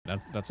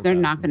That's They're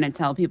not going to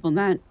tell people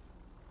that,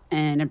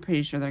 and I'm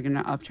pretty sure they're going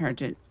to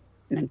upcharge it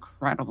an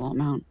incredible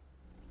amount.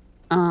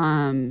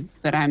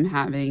 But I'm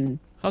having.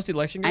 How's the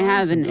election going? I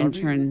have an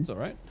intern. Is that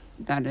right?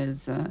 That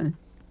is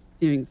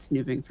doing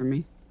snooping for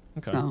me.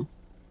 Okay. So.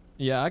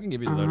 Yeah, I can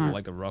give you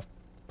like the rough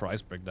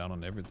price breakdown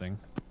on everything.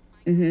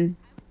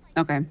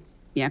 Okay.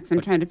 Yeah, because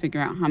I'm trying to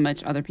figure out how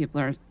much other people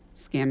are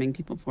scamming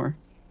people for.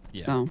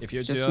 Yeah. So if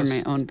you're just for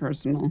my own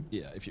personal.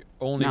 Yeah, if you're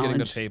only getting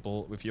the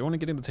table, with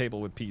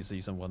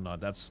PCs and whatnot,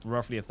 that's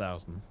roughly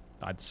 1,000,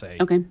 I'd say.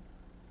 Okay.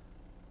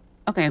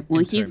 Okay.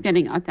 Well, he's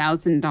getting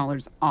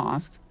 $1,000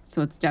 off,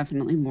 so it's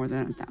definitely more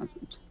than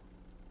 1,000.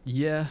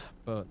 Yeah,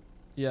 but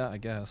yeah, I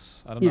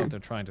guess I don't know if they're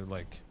trying to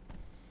like.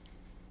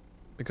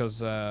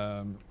 Because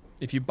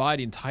if you buy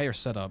the entire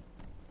setup,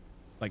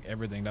 like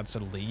everything, that's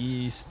at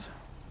least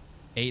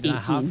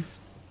 8.5.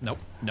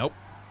 Nope.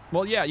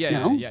 Well, yeah,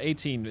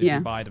 18 if you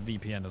buy the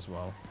VPN as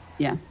well.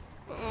 Yeah.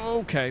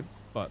 Okay,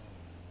 but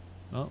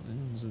well,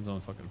 it's his own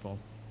fucking fault.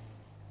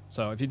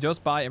 So if you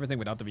just buy everything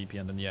without the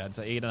VPN, then yeah, it's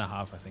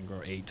 8.5, I think,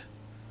 or 8.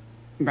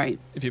 Right.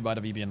 If you buy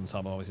the VPN on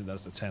top, obviously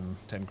that's the 10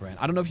 grand.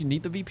 I don't know if you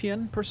need the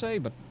VPN per se,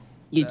 but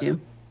you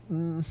do.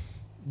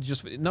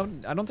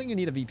 I don't think you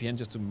need a VPN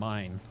just to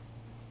mine.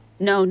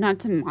 No, not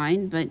to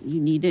mine, but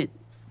you need it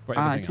for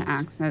to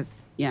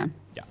access. Yeah.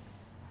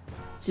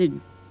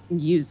 To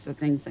use the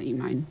things that you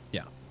mine.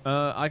 Yeah.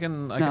 I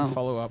can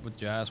follow up with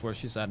Jazz where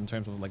she's at in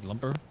terms of like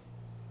lumber.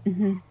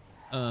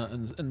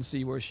 And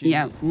see where she.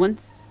 Yeah.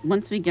 Once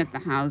we get the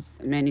house,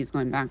 Mandy's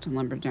going back to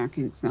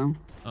lumberjacking. So.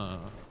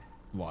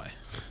 Why?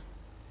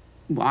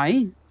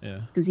 Why?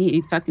 Yeah. Because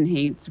he fucking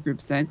hates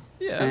Group 6.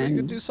 Yeah, and he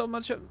could do so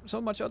much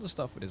other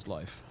stuff with his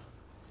life.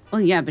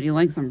 Well, yeah, but he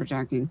likes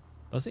lumberjacking.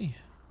 Does he?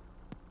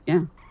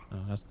 Yeah. Oh,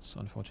 that's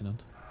unfortunate.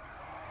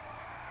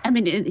 I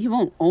mean, he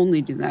won't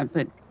only do that,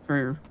 but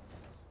for,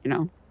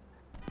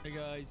 hey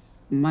guys,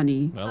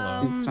 money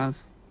and stuff.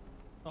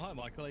 Oh, hi,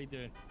 Michael. How you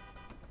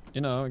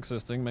doing?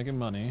 Existing, making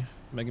money,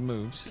 making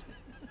moves.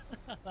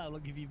 How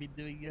long have you been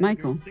doing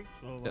Michael? Group 6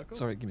 for, Michael? Yeah,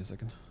 sorry, give me a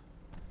second.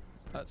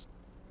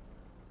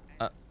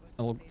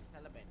 I'll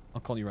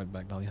call you right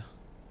back, Dahlia.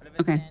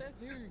 Okay.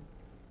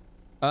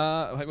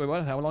 Wait,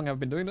 what? How long have I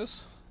been doing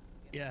this?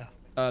 Yeah.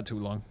 Too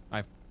long.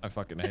 I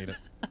fucking hate it.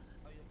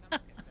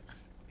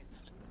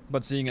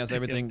 But seeing as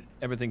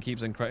everything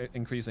keeps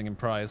increasing in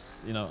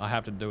price, I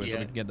have to do it so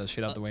we can get that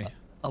shit out the way.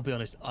 I'll be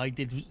honest, I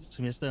did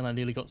some yesterday and I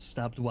nearly got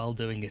stabbed while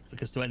doing it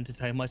because to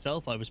entertain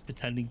myself, I was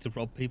pretending to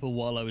rob people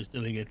while I was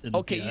doing it. And,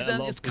 okay,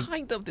 then it's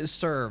kind of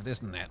deserved,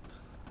 isn't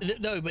it?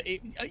 No, but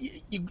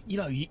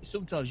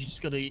sometimes you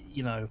just gotta,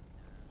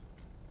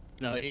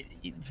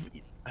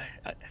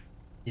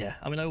 yeah.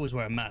 I mean, I always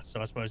wear a mask,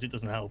 so I suppose it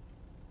doesn't help.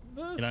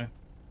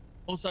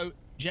 Also,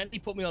 Jenny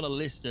put me on a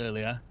list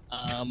earlier.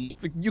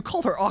 You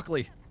called her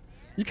ugly.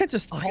 You can't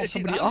just call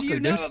somebody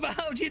ugly.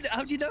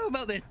 How do you know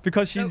about this?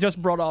 Because she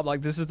just brought up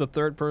like this is the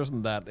third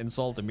person that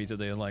insulted me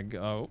today. Like,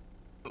 oh.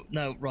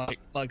 No, right.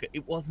 Like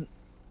it wasn't.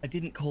 I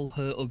didn't call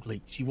her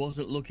ugly. She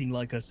wasn't looking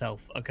like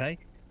herself. Okay.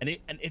 And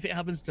if it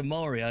happens to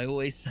Mari, I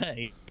always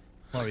say,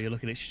 Mari, you're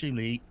looking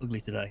extremely ugly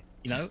today.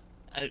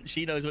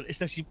 She knows what.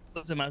 So she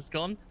puts a mask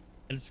on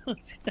and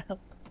sorts it out.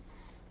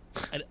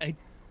 And I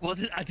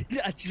didn't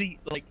actually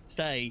like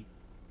say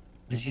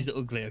that she's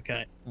ugly,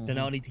 okay? So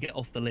now I need to get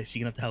off the list. You're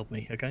gonna have to help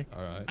me, okay?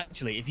 All right.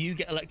 Actually, if you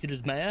get elected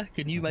as mayor,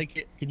 can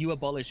you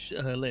abolish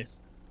her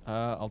list?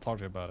 I'll talk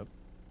to you about it.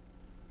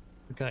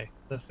 Okay,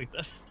 perfect.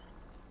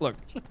 Look,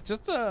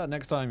 just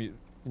next time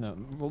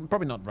well,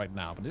 probably not right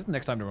now, but just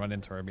next time to run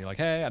into her, be like,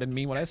 hey, I didn't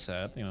mean what I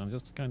said.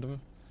 Just kind of.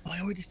 I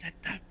already said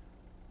that.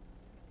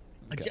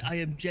 Okay. I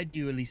am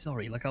genuinely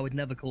sorry. Like I would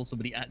never call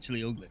somebody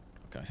actually ugly.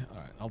 Okay, all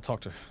right. I'll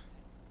talk to her.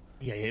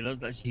 Yeah,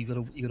 that's you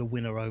gotta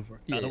win her over.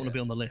 I don't want to be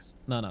on the list.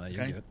 No,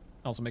 you're good.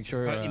 Also, make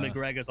sure. Apparently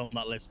McGregor's on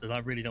that list, and I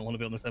really don't want to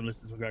be on the same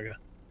list as McGregor.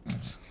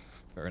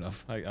 Fair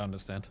enough. I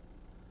understand.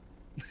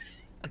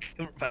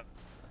 Okay.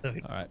 All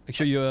right. Make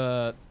sure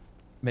you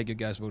make your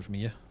guys vote for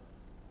me. Yeah.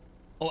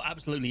 Oh,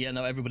 absolutely. Yeah.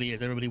 No, everybody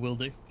is. Everybody will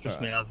do. Trust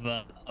me.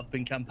 I've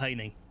been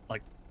campaigning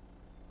like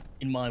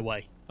in my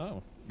way.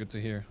 Oh, good to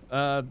hear.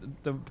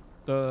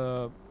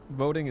 The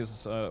voting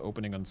is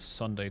opening on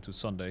Sunday to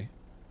Sunday.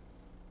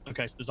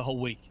 Okay, so there's a whole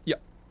week. Yeah.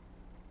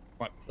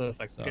 Right,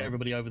 perfect. So, get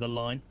everybody over the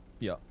line.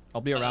 Yeah,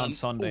 I'll be around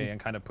Sunday and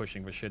kind of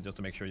pushing for shit just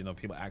to make sure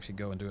people actually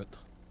go and do it.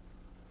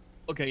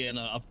 Okay, yeah,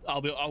 no,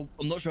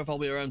 I'm not sure if I'll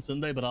be around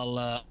Sunday, but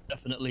I'll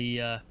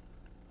definitely. I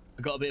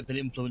got a bit of an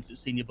influence at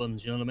Senior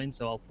Buns, you know what I mean?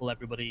 So I'll pull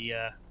everybody,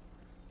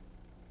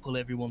 pull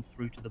everyone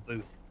through to the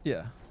booth.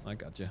 Yeah, I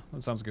got you.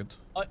 That sounds good.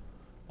 Hi,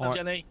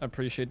 Jenny. I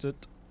appreciate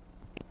it.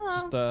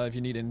 Hello. Just if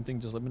you need anything,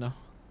 just let me know.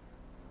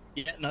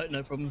 Yeah,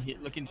 no problem. You're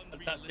looking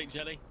fantastic,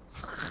 Jenny.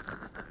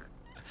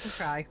 I'll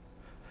try.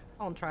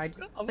 I'll try.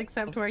 Just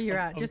accept where you're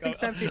at. Just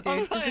accept it,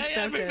 dude. Just accept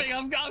everything. it.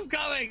 I'm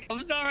going.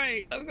 I'm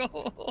sorry. I'm going.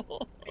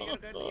 You're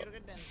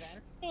good then,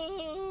 sir.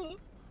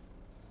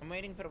 I'm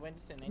waiting for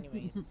Winston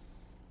anyways.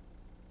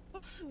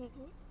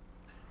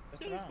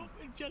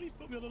 Jenny's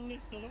put me on a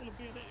list. I don't want to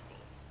be in it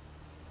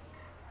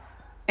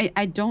anymore.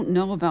 I don't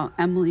know about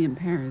Emily in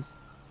Paris.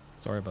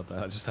 Sorry about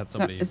that. I just had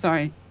somebody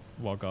Sorry.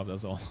 walk off,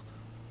 that's all.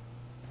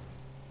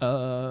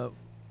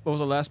 What was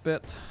the last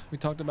bit we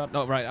talked about?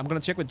 No, right. I'm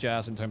gonna check with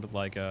Jazz in terms of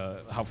like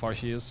how far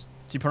she is.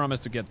 She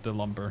promised to get the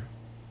lumber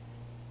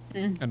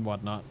and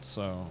whatnot.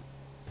 So,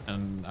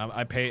 and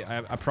I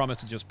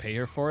promised to just pay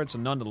her for it. So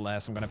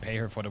nonetheless, I'm gonna pay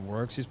her for the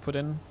work she's put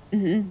in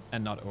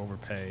and not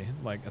overpay.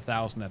 Like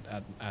 1,000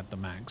 at the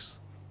max.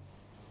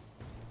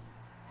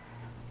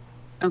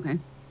 Okay.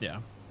 Yeah.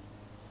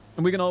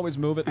 And we can always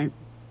move it. Right.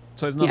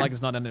 So it's not Yeah. like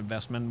it's not an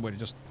investment.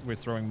 We're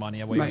throwing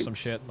money away or Right. some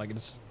shit. Like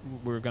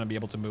we're gonna be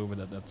able to move it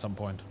at some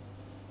point.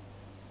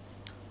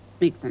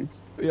 Makes sense.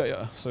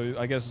 Yeah. So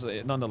I guess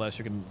nonetheless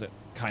you can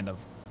kind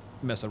of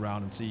mess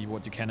around and see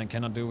what you can and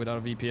cannot do without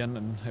a VPN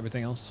and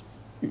everything else.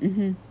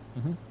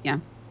 Yeah.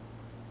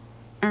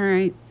 All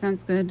right.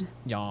 Sounds good.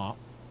 Yeah.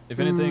 If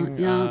anything,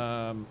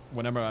 yeah.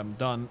 whenever I'm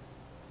done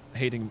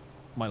hating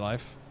my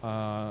life,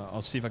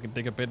 I'll see if I can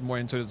dig a bit more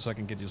into it so I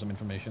can get you some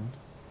information.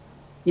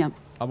 Yep.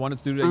 I wanted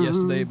to do that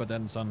yesterday, but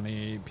then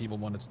suddenly people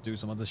wanted to do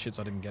some other shit,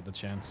 so I didn't get the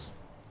chance.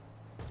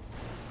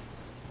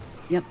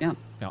 Yep. Yeah.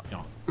 Yep.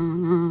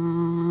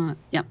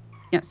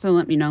 Yeah. So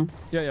let me know.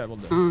 Yeah, we'll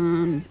do.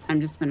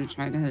 I'm just gonna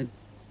try to.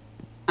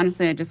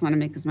 Honestly, I just want to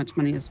make as much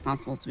money as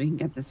possible so we can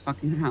get this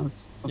fucking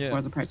house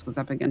before the price goes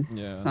up again.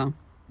 Yeah. So.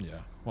 Yeah.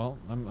 Well,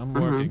 I'm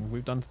working.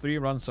 We've done 3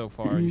 runs so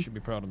far. You should be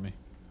proud of me.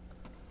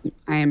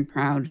 I am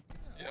proud.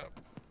 Yeah.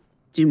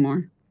 Do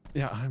more.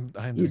 Yeah,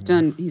 I'm He's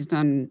doing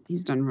done.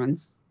 He's done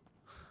runs.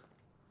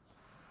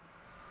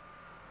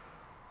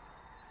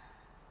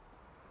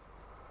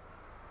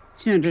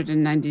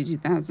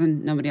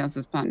 $292,000. Nobody else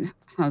has bought a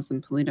house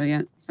in Polito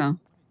yet, so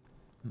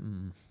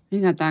we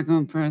got that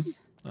going for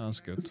us. That's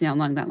good. We'll see how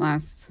long that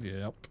lasts.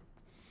 Yep.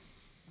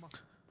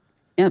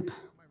 Yep.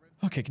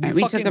 Okay, can you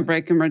we took a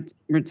break and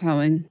we're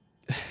towing.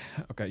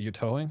 Okay, you're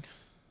towing?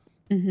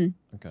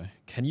 Okay.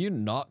 Can you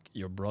knock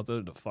your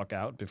brother the fuck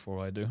out before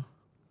I do?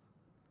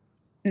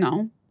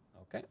 No.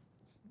 Okay.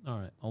 All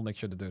right. I'll make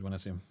sure to do it when I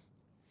see him.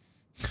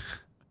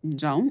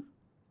 Don't.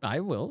 I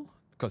will,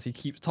 because he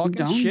keeps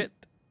talking Don't. shit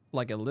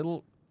like a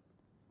little...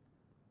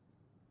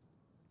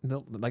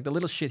 like the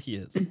little shit he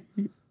is.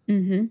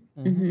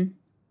 Well,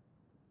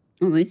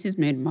 at least he's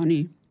made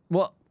money.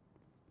 Well,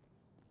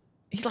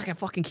 he's like a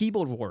fucking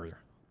keyboard warrior.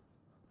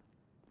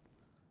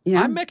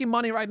 Yeah. I'm making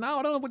money right now.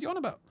 I don't know what you're on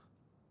about.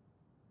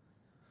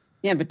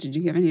 Yeah, but did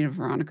you give any to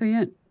Veronica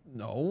yet?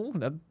 No,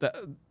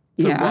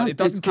 so yeah, what? It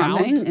doesn't it's count.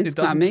 coming. It's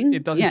coming.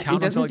 It doesn't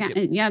count until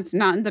Yeah, it's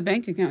not in the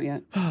bank account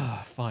yet.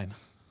 Fine.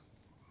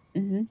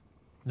 All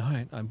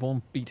right, I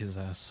won't beat his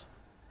ass.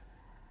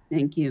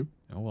 Thank you.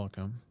 You're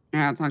welcome. All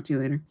right, I'll talk to you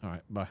later. All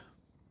right, bye.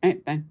 All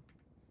right, bye.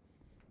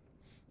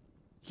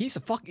 He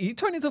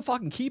turned into a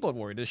fucking keyboard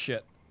warrior, this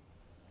shit.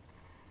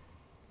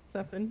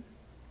 Something.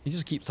 He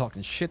just keeps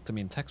talking shit to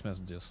me in text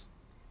messages.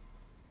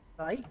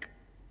 Like?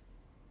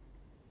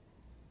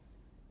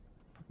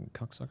 Fucking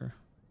cocksucker.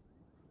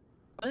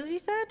 What has he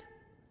said?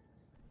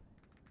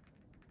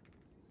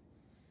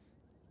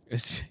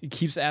 He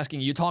keeps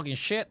asking, you talking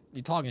shit?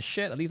 You talking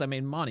shit? At least I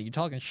made money. You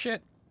talking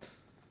shit?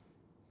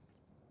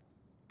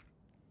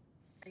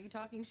 Are you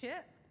talking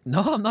shit?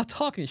 No, I'm not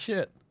talking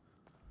shit.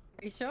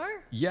 Are you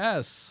sure?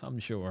 Yes, I'm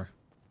sure.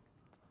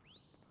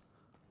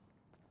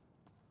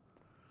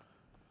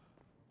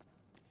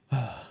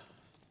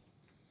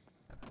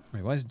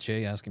 Wait, why is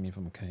Jay asking me if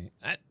I'm okay?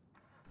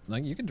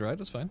 Like, you can drive,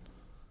 that's fine.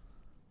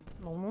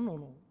 No.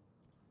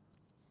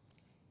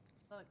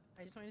 Look,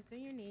 I just want you to say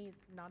your needs,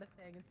 not a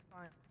thing, it's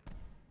fine.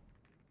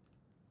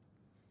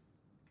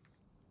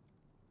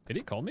 Did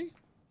he call me?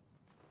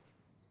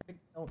 I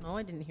don't know,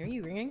 I didn't hear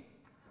you ringing.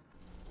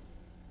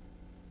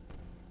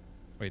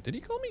 Wait, did he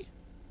call me?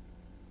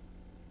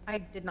 I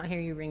did not hear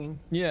you ringing.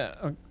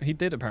 Yeah, he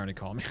did apparently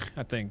call me,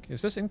 I think.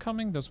 Is this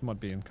incoming? This might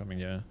be incoming,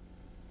 yeah.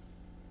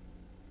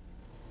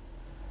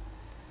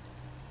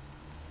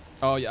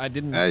 Oh, yeah, I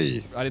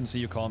didn't see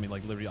you call me,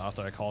 like, literally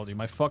after I called you.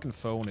 My fucking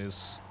phone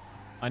is...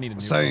 I need a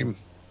new phone.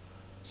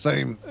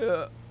 Same.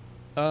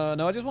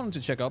 No, I just wanted to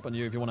check up on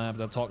you if you want to have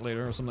that talk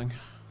later or something.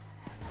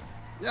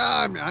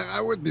 Yeah, I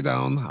would be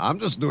down. I'm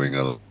just doing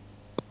a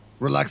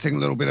relaxing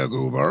little bit of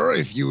Uber.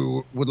 If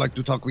you would like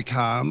to talk, we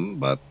can,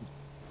 but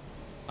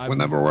would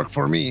never work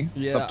for me.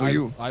 Yeah, it's up to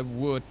you. I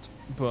would,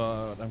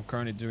 but I'm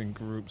currently doing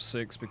group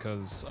 6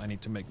 because I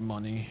need to make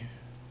money.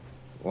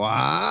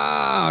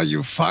 Wow,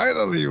 you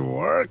finally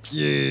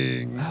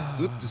working.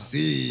 Good to I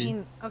see.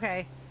 mean,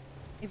 okay.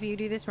 If you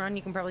do this run,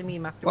 you can probably meet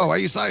him after. Well, what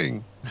are you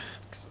saying?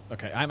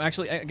 Okay, I'm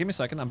actually... give me a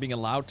second. I'm being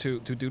allowed to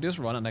do this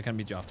run, and I can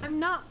meet you after. I'm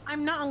not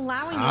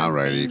allowing you. I'm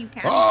saying you Alrighty.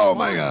 can Oh if you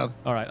my want. god.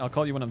 All right, I'll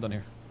call you when I'm done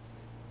here.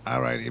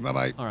 Alrighty,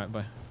 bye-bye. All right,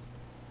 bye.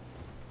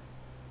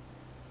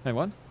 Hey,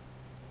 what?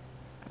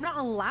 I'm not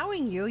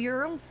allowing you. You're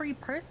your own free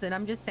person.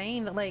 I'm just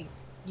saying that, like,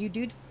 you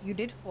did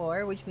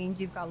 4, which means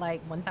you've got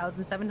like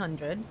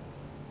 1,700.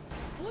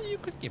 Well, you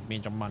could give me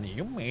the money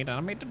you made, and I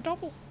made the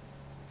double.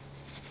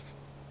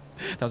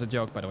 That was a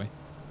joke, by the way.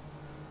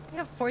 I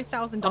have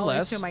 $4,000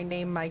 Unless- to my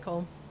name,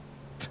 Michael.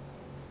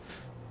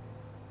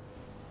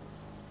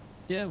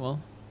 Yeah, well.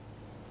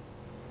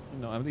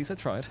 No, at least I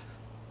tried.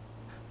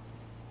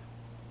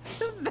 What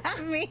does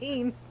that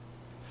mean?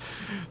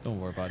 Don't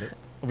worry about it.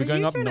 Are we Are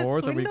going you up trying to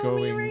north? Are we swindle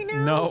me going? right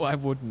now? No, I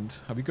wouldn't.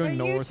 Are we going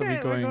north? Are we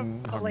We're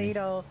going? Harmony?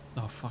 Paleto.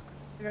 Oh fuck.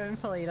 We're going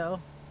Paleto.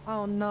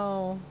 Oh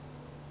no.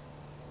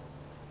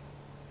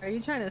 Are you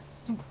trying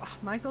to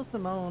Michael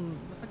Simone,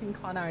 the fucking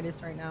con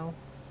artist right now?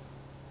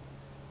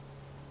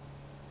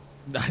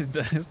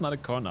 That is not a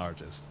con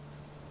artist.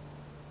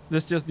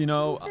 This just, you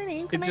know,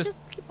 Can I just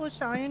keep on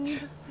shying? You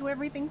just do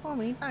everything for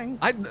me.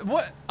 Thanks.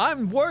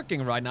 I'm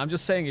working right now. I'm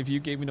just saying, if you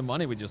gave me the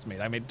money we just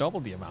made, I made double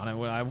the amount,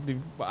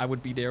 and I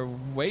would be there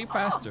way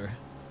faster.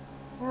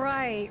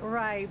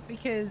 Right.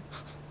 Because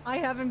I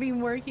haven't been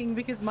working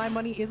because my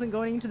money isn't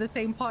going into the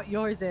same pot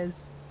yours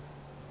is.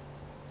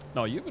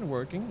 No, you've been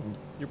working.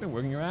 You've been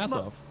working your ass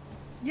off.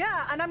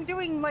 Yeah, and I'm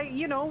doing, like,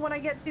 you know, when I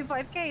get to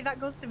 5K, that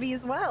goes to me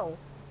as well.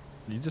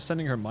 You're just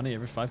sending her money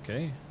every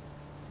 5K.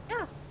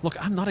 Yeah.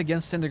 Look, I'm not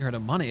against sending her the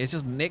money. It's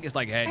just Nick is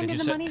like, hey, Send did her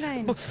you the money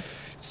then.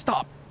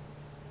 Stop.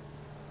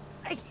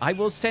 I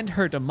will send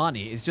her the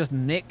money. It's just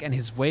Nick and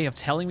his way of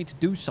telling me to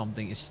do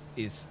something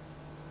is.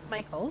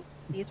 Michael,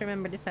 please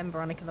remember to send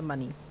Veronica the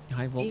money.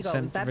 I will There you go.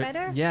 send. Is that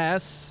better?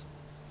 Yes.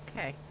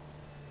 Okay.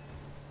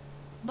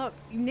 Look,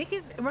 Nick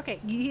is okay.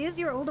 He is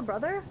your older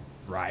brother.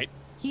 Right.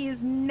 He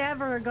is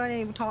never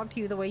going to talk to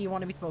you the way you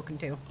want to be spoken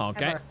to.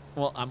 Okay. Ever.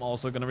 Well, I'm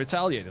also gonna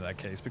retaliate in that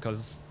case,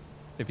 because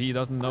if he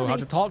doesn't know how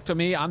to talk to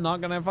me, I'm not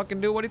gonna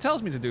fucking do what he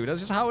tells me to do. That's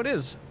just how it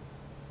is.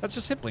 That's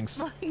just siblings.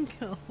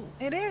 Michael,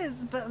 it is,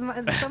 but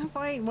at some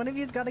point, one of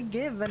you's got to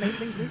give, and I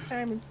think this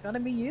time it's got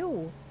to be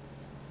you.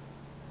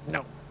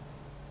 No.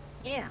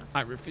 Yeah.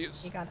 I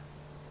refuse. You got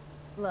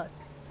to look.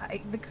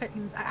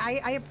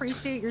 I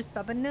appreciate your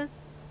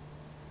stubbornness,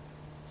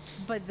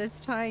 but this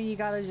time you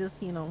gotta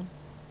just, you know,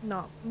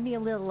 not be a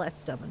little less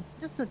stubborn.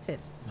 Just a tip.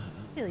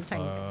 Really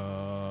tiny bit.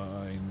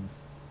 Fine.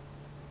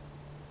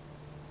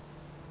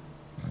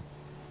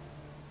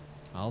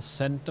 I'll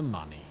send the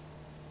money.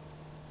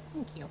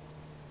 Thank you.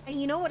 And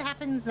you know what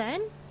happens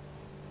then?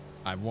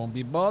 I won't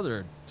be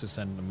bothered to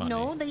send the money.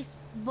 No,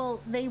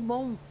 they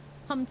won't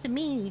come to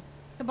me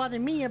to bother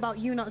me about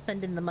you not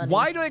sending the money.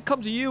 Why do they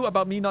come to you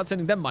about me not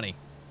sending them money?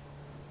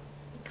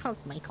 Because,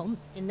 Michael,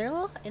 in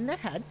their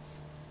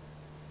heads,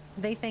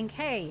 they think,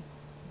 hey,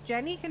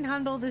 Jenny can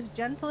handle this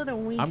gentler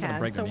than we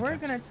can, so we're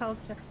gonna tell.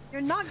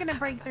 You're not gonna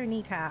break their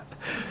kneecaps.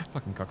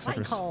 Fucking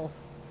cocksuckers. Michael,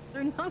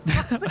 they're not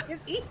cocksuckers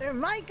either,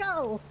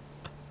 Michael.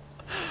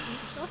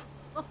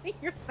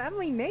 Your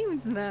family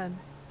names, man.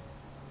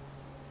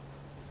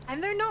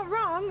 And they're not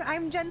wrong.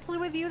 I'm gentler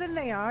with you than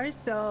they are,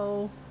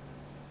 so.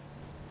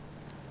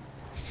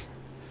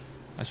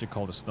 I should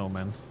call the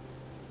snowman.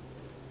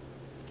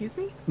 Excuse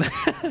me?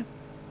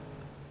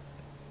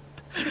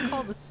 You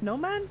call the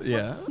snowman?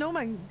 Yeah. What's the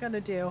snowman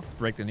gonna do?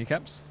 Break the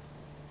kneecaps?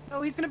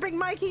 Oh, he's gonna break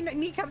my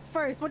kneecaps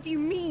first. What do you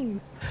mean?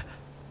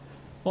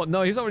 Well,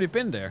 no, he's already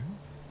been there.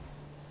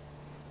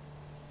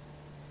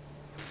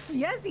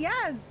 Yes, he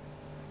has.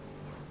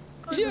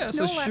 Oh, Yeah,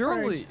 so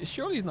surely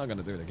he's not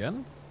gonna do it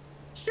again.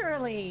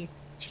 Surely.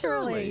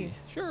 Surely.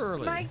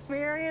 My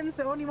experience,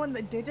 the only one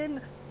that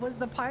didn't was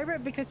the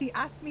pirate, because he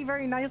asked me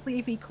very nicely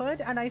if he could,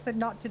 and I said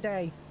not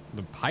today.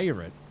 The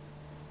pirate?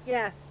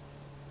 Yes.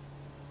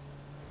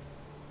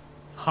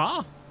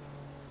 Huh?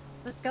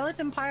 The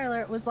skeleton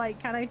pilot was like,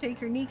 can I take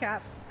your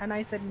kneecaps? And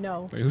I said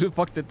no. Wait, who the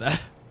fuck did that?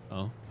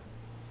 Oh.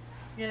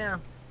 Yeah.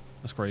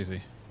 That's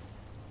crazy.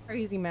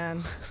 Crazy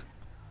man.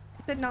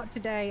 I said not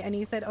today, and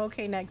he said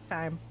okay next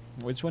time.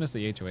 Which one is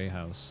the HOA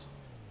house?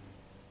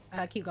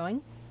 Keep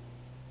going.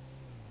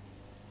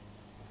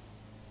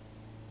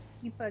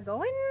 Keep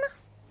going.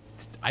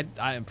 I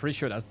am pretty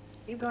sure that's.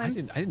 Keep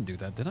going. I didn't do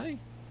that, did I?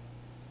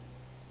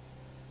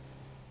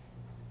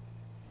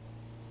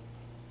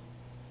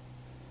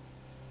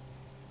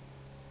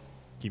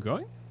 Keep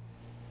going.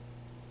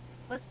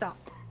 Let's stop.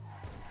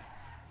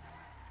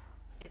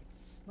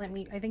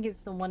 I think it's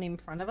the one in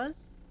front of us.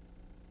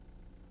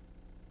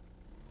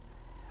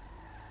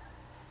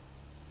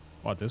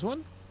 What, this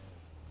one?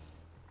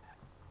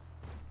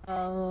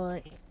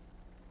 I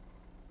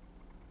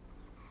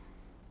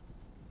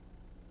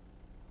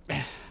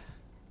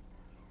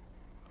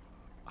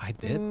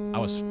did.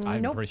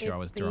 I'm nope, pretty sure I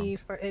was drunk.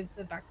 It's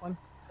the back one.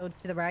 Go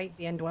to the right,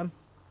 the end one.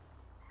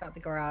 Got the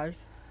garage.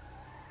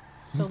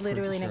 So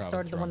literally sure next I door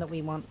was to the one drunk. that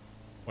we want.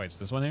 Wait, it's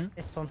this one here?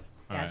 This one.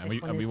 All Yeah, right,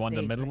 this one and we is want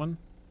the middle one?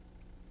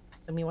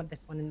 So we want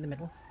this one in the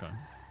middle. Okay.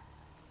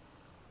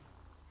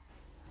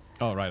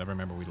 Oh, right, I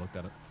remember we looked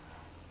at it.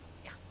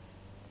 Yeah.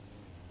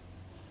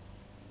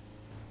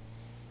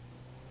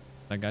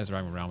 That guy's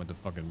driving around with the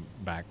fucking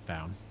back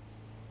down.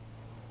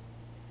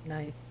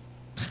 Nice.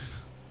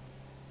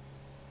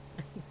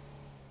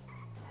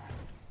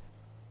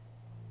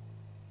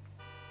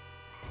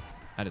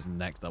 That is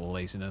next level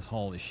laziness.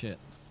 Holy shit.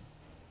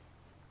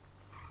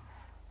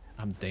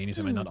 I'm Danish.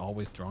 Am I not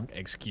always drunk?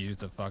 Excuse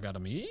the fuck out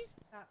of me?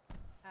 That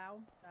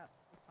was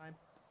fine.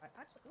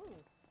 Actually, ooh.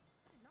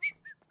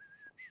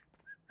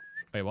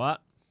 Wait, what?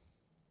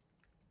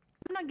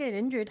 I'm not getting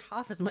injured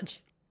half as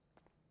much.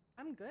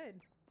 I'm good.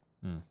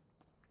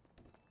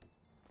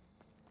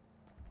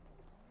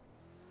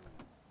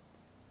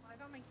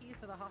 keys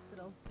to the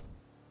hospital.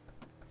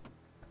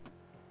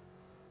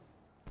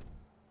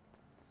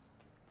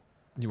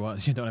 You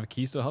what? You don't have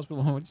keys to the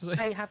hospital? What did you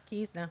say? I have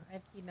keys now. I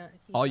have keys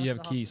Oh, now you to have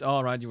the keys. hospital.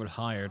 All right, you were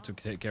hired to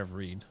take care of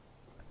Reed.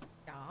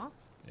 Yeah.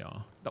 Yeah.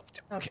 No,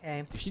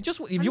 Okay. If you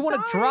I'm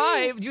want to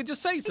sorry. drive, you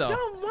just say so. I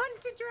don't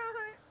want to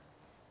drive.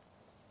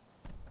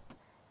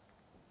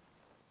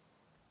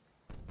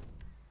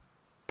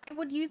 I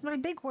would use my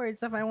big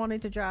words if I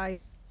wanted to drive.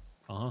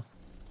 Uh-huh.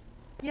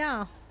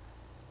 Yeah.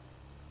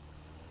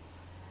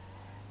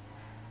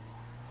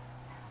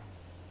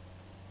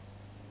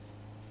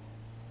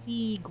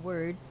 Big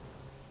words.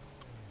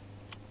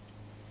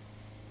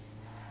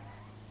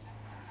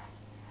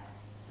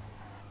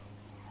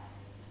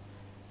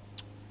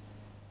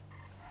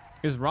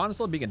 Is Ron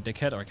still being a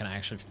dickhead, or can I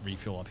actually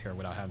refuel up here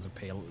without having to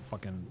pay a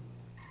fucking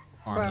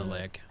arm and a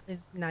leg?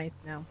 Is nice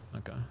now.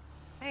 Okay.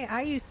 Hey,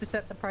 I used to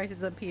set the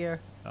prices up here.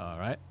 All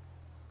right.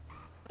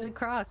 So did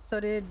Cross.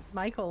 So did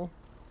Michael.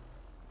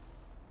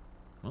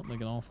 Well, they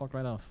can all fuck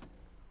right off.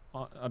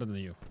 Other than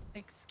you.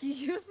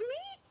 Excuse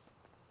me?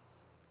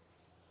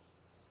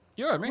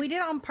 You heard me. We did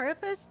it on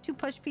purpose to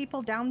push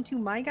people down to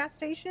my gas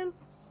station.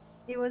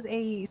 It was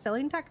a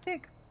selling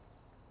tactic.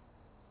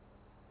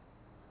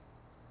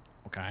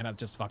 Okay, that's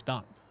just fucked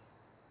up.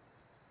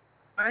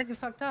 Why is it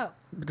fucked up?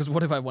 Because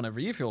what if I want to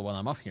refuel when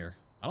I'm up here?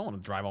 I don't want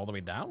to drive all the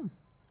way down.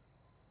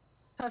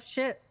 Tough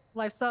shit.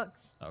 Life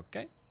sucks.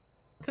 Okay.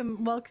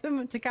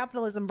 Welcome to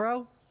capitalism,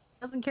 bro.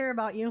 Doesn't care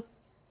about you.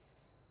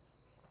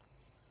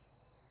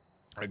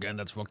 Again,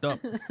 that's fucked up.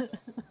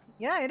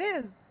 Yeah, it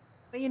is.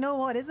 But you know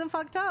what isn't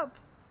fucked up?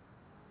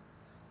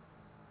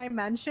 My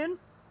mansion.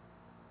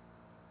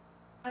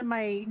 And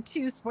my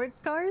 2 sports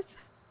cars.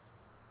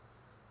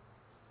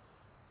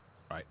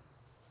 Right.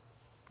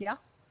 Yeah.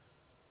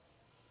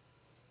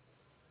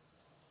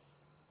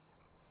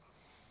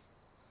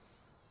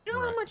 You know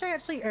Right. how much I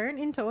actually earn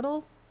in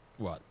total?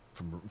 What?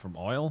 From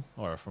oil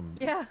or from?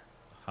 Yeah.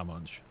 How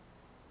much?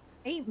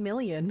 8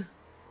 million.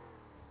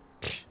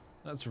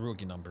 That's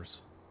rookie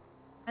numbers.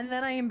 And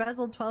then I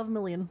embezzled 12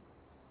 million.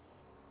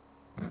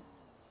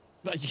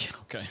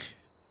 Okay.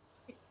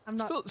 I'm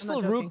not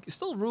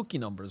Still rookie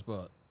numbers,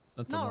 but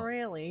that's a Not lot.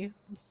 really.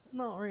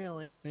 Not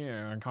really.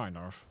 Yeah, kind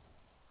of.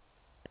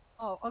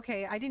 Oh,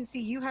 okay. I didn't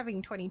see you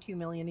having 22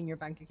 million in your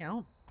bank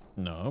account.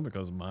 No,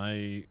 because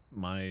my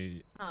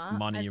money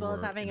as well were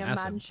as having in a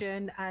assets.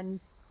 mansion and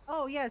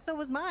oh yeah, so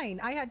was mine.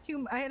 I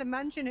had a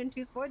mansion and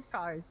 2 sports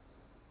cars.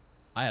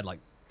 I had like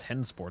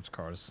 10 sports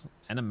cars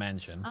and a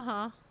mansion.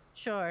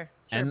 Sure,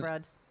 and,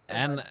 Brad.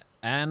 And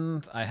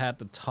I had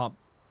the top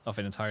of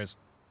an entire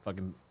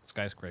fucking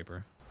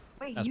skyscraper.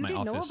 Wait, as you my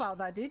didn't know office. about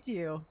that, did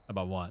you?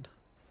 About what?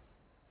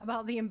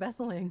 About the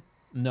embezzling.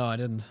 No, I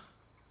didn't.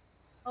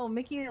 Oh,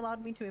 Mickey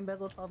allowed me to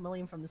embezzle 12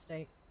 million from the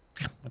state.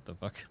 What the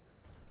fuck?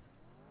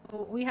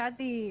 Well, we had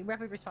the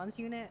rapid response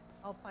unit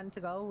all planned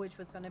to go, which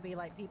was going to be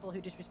like people who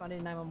just responded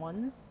to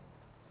 911s,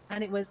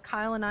 and it was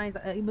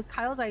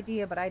Kyle's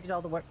idea, but I did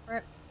all the work for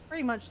it,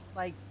 pretty much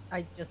like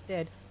I just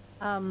did.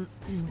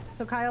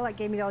 So Kyle like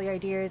gave me all the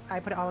ideas, I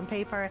put it all on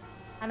paper,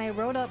 and I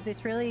wrote up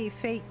this really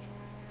fake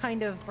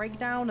kind of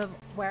breakdown of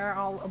where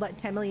all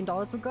like $10 million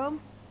would go.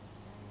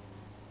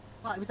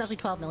 Well, it was actually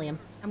 12 million,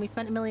 and we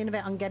spent $1 million of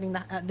it on getting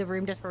the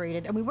room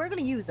decorated, and we were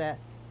going to use it,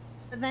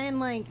 but then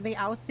like they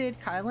ousted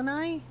Kyle and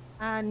I.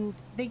 And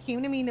they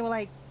came to me and they were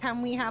like,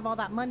 can we have all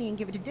that money and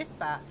give it to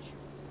dispatch?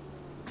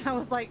 And I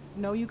was like,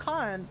 no, you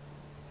can't.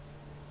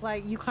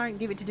 Like, you can't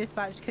give it to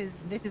dispatch because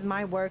this is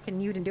my work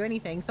and you didn't do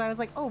anything. So I was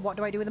like, oh, what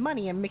do I do with the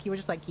money? And Mickey was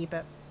just like, keep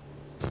it.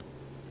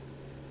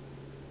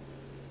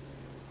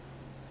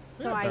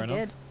 Yeah, so I fair enough.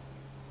 did.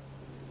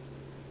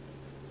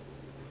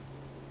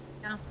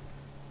 Yeah.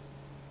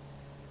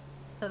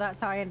 So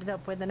that's how I ended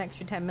up with an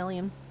extra 10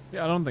 million.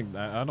 Yeah, I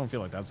don't feel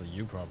like that's a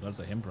you problem. That's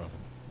a him problem.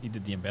 He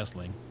did the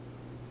embezzling.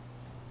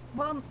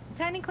 Well,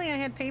 technically I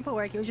had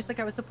paperwork. It was just like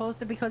I was supposed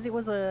to, because it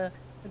was a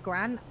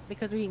grant,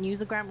 because we didn't use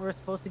the grant, we were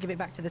supposed to give it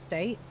back to the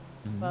state,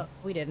 but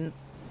we didn't.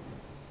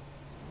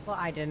 Well,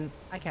 I didn't.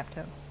 I kept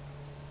it.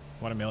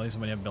 What, a million?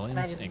 Somebody have billions?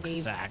 And I just gave people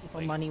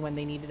Exactly. money when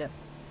they needed it.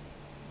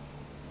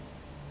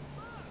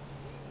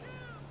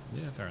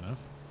 Yeah, fair enough.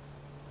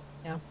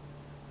 Yeah.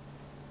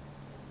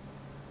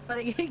 But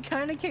it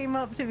kind of came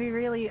up to be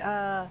really,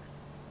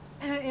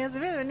 it was a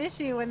bit of an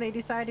issue when they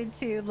decided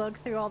to look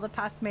through all the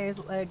past mayor's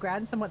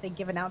grants and what they'd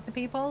given out to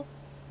people.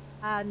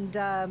 And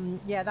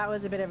yeah, that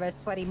was a bit of a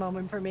sweaty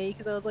moment for me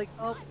because I was like,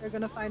 oh, they're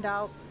going to find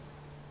out.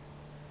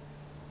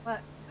 But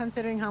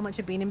considering how much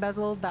had been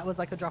embezzled, that was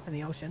like a drop in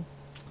the ocean.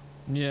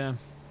 Yeah.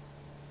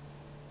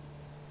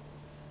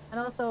 And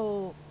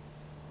also,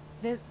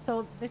 this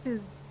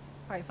is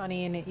quite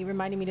funny, and it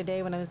reminded me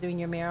today when I was doing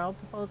your mayoral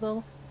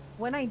proposal.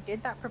 When I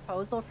did that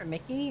proposal for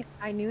Mickey,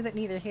 I knew that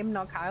neither him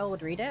nor Kyle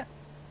would read it.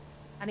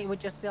 And it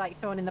would just be like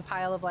thrown in the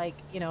pile of like,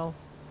 you know,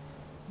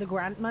 the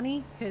grant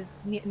money, because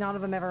none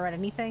of them ever read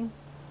anything.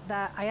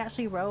 That I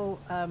actually wrote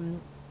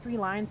 3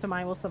 lines from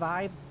I Will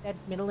Survive in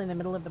the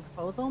middle of the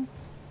proposal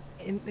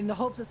in the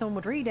hopes that someone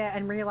would read it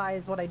and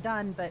realize what I'd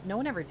done, but no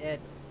one ever did.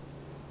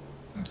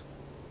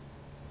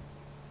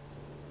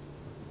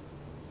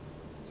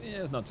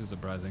 Yeah, it's not too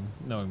surprising.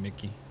 No,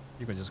 Mickey.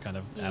 You could just kind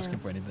of ask him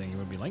for anything. He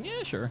would be like,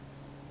 yeah, sure.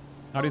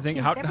 How do you think?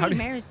 How do you?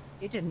 Mayor's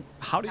didn't.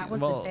 How do you? That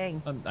was Well, the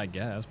thing. I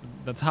guess. But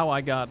that's how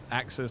I got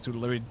access to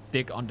literally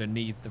dig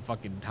underneath the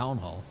fucking town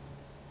hall.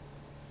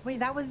 Wait,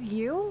 that was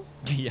you?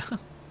 Yeah.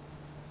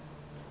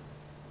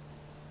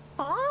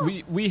 Huh?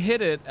 We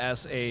hit it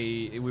as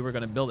we were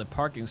gonna build a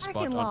parking spot.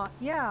 Parking lot.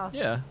 Yeah.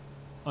 Yeah,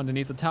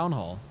 underneath the town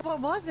hall. What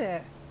was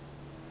it?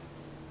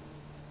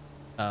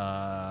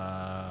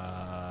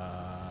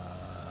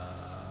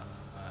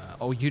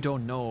 Oh, you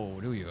don't know,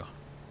 do you?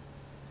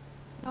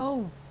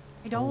 No,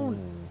 I don't.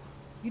 Oh.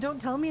 You don't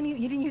tell me any.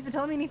 You didn't used to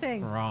tell me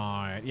anything.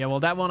 Right. Yeah. Well,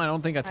 that one I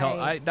don't think I tell.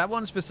 Right. That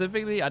one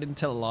specifically, I didn't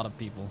tell a lot of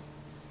people.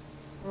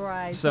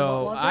 Right.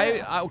 So what was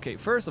it? okay.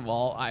 First of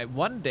all,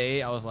 one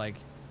day I was like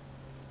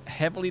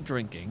heavily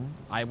drinking.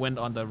 I went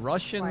on the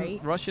Russian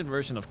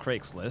version of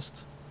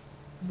Craigslist.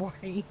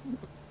 Right.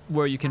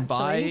 Where you can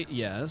Actually?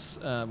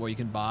 buy where you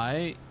can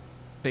buy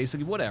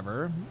basically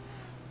whatever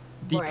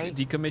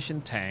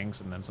decommissioned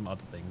tanks and then some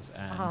other things.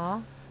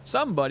 And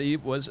somebody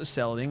was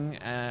selling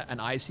an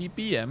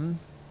ICBM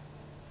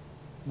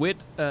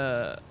with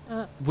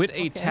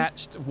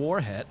attached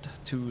warhead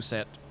to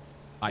said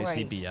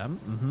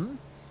ICBM.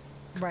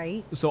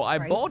 Right. So I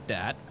bought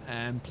that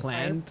and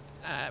planned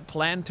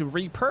to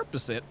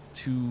repurpose it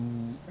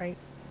to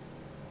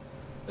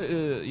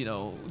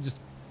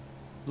just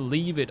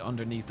leave it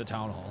underneath the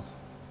town hall.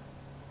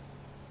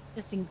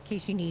 Just in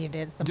case you needed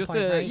it at some Just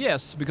point, right?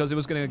 yes, because it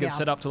was gonna get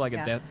set up to like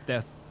a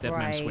dead man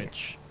Right.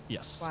 switch.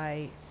 Yes.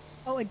 Right.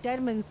 Oh, a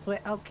deadman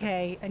switch.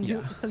 Okay. And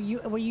Yeah.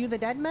 were you the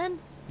deadman?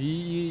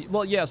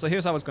 Well, yeah. So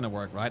here's how it's gonna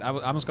work, right?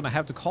 I was gonna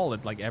have to call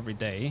it like every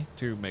day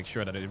to make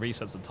sure that it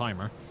resets the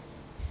timer.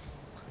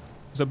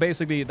 So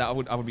basically, that I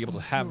would be able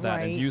to have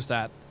that and use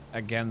that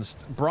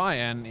against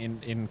Brian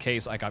in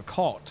case I got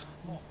caught.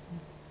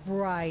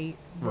 Right.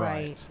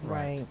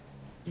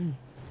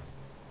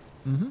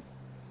 Mm-hmm.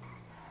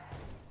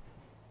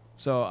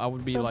 So I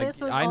would be So like, this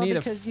was I all need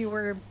because you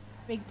were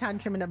big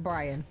tantruming at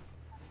Brian.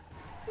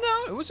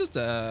 No, it was just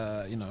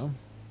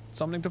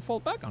something to fall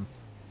back on.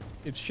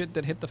 If shit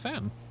did hit the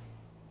fan.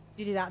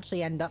 Did it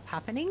actually end up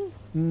happening?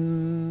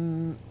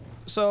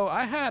 So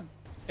I had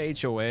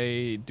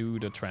HOA do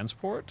the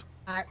transport.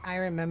 I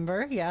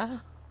remember, yeah.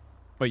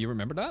 Oh, you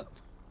remember that?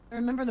 I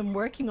remember them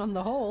working on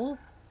the hole.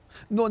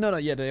 No.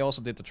 Yeah, they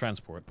also did the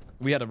transport.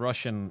 We had a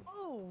Russian.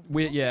 Oh.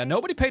 Yeah,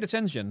 nobody paid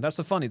attention. That's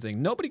the funny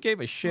thing. Nobody gave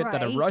a shit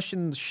that a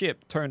Russian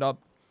ship turned up,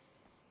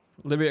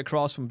 literally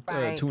across from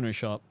tuner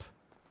shop.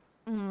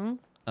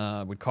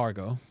 With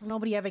cargo.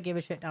 Nobody ever gave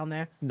a shit down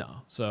there.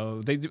 No.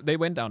 So they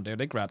went down there.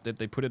 They grabbed it.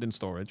 They put it in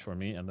storage for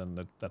me, and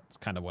then that's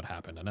kind of what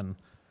happened. And then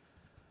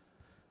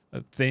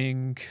I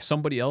think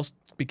somebody else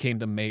became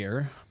the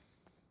mayor.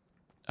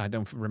 I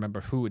don't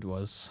remember who it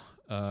was.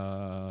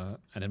 And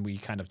then we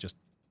kind of just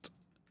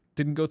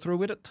didn't go through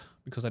with it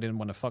because I didn't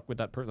want to fuck with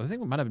that person. I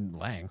think it might have been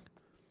Lang.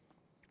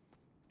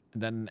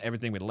 And then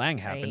everything with Lang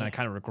happened. I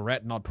kind of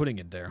regret not putting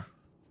it there.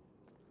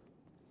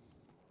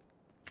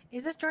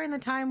 Is this during the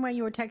time where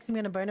you were texting me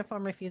on a burner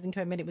phone, refusing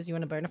to admit it was you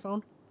on a burner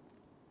phone?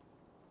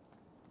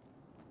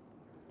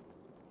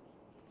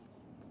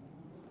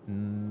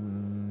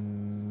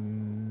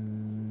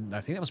 I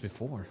think that was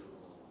before.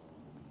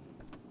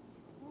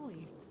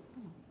 Holy.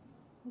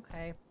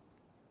 Okay.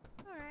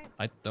 All right.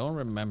 I don't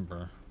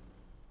remember.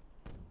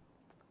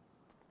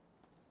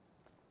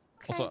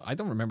 Okay. Also, I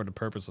don't remember the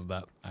purpose of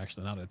that,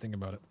 actually, now that I think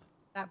about it.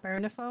 That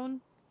burner phone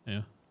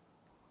Yeah.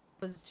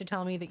 was to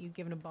tell me that you'd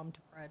given a bum to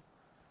Fred.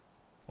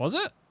 Was it?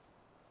 Yes.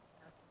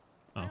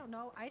 Oh. I don't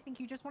know. I think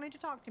you just wanted to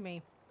talk to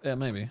me. Yeah,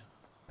 maybe.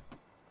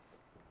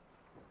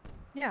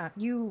 Yeah,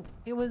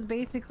 it was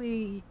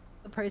basically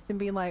the person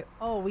being like,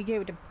 oh, we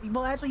gave it to,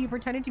 well, actually you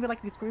pretended to be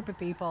like this group of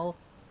people,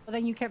 but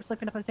then you kept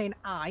slipping up and saying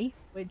I,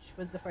 which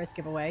was the first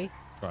giveaway.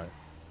 Right.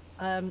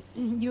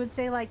 You would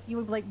say like, you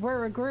would be like,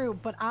 we're a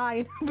group, but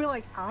I, and be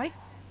like, I?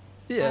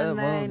 Yeah, And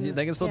well, then-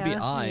 they can still be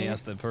yeah, I yeah.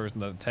 as the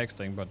person that's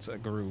texting, but a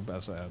group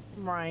as a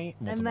Right.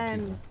 multiple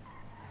people.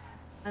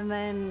 And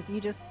then you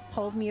just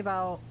told me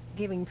about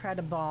giving Pred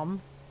a bomb.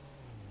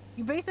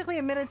 You basically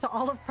admitted to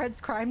all of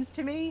Pred's crimes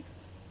to me,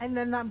 and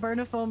then that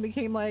burner phone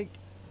became like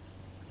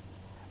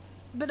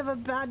a bit of a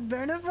bad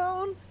burner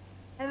phone,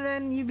 and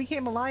then you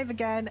became alive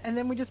again, and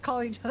then we just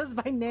call each other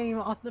by name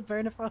on the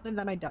burner phone, and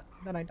then I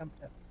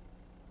dumped it.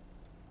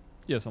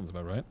 Yeah, sounds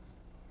about right.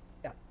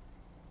 Yeah.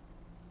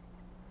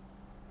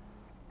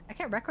 I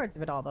kept records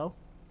of it all though.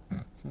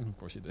 Of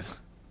course you did.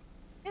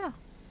 Yeah.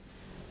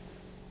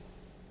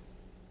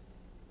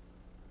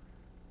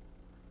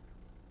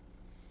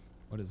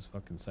 What is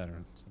fucking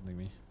Saturn sending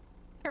me?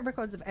 I kept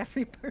records of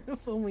every burner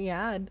phone we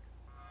had.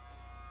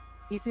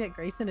 You used to get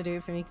Grayson to do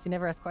it for me because he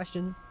never asked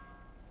questions.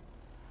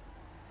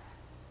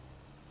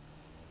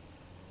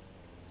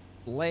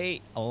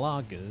 Late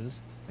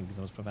August. Thank you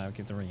so much for that.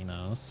 Give the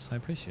Renos. I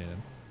appreciate it.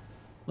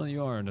 Well,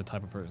 you are the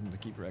type of person to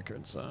keep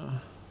records.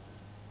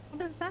 What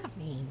does that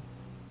mean?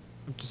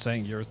 I'm just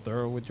saying you're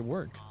thorough with your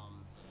work.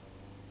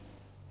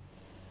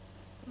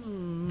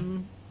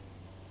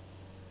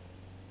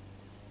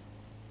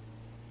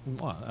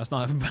 What? That's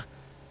not.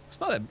 It's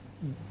not a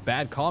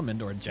bad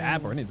comment or a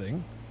jab or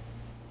anything.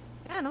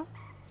 Yeah, I know.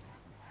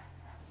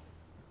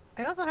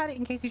 I also had it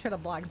in case you tried to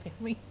blackmail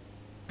me.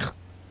 I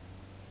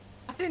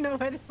didn't know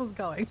where this was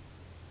going.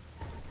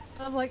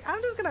 I was like,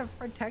 I'm just gonna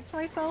protect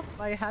myself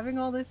by having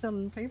all this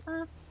on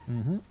paper.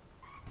 Mm-hmm.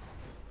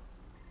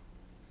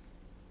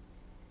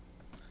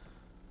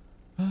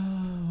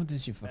 What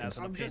did you fucking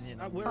say? I'm just,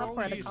 we're I'll all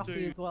try to used copy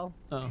to as well.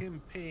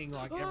 him peeing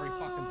like every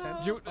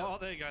fucking 10. Oh,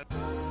 there you go.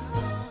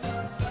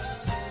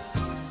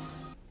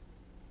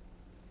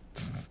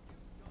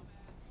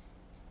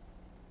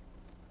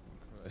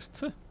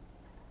 Christ.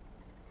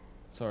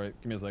 Sorry,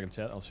 give me a second,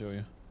 chat. I'll show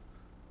you.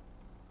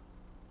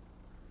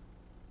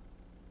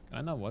 Can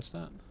I not watch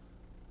that?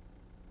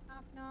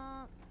 No.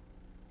 I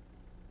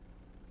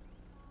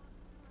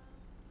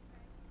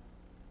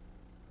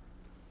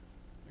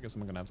guess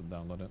I'm gonna have to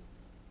download it.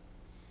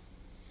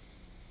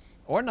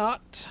 Or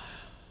not.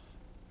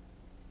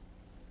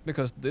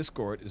 Because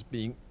Discord is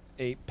being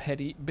a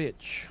petty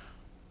bitch.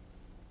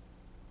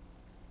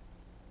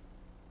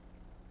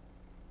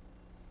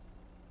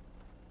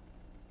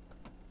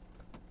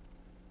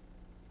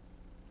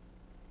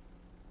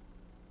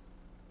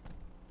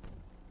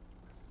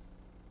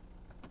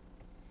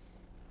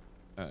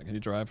 Can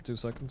you drive for 2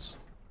 seconds?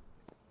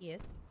 Yes.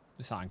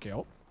 Thank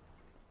you.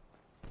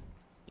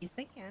 Yes,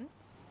 I can.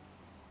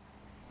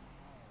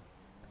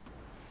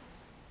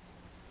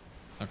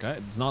 Okay,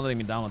 it's not letting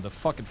me download the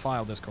fucking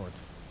file, Discord.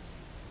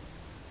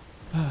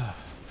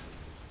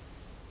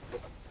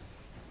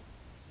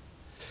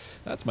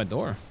 That's my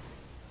door.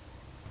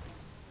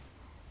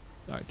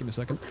 Alright, give me a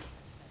second.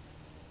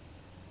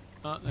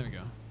 There we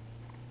go.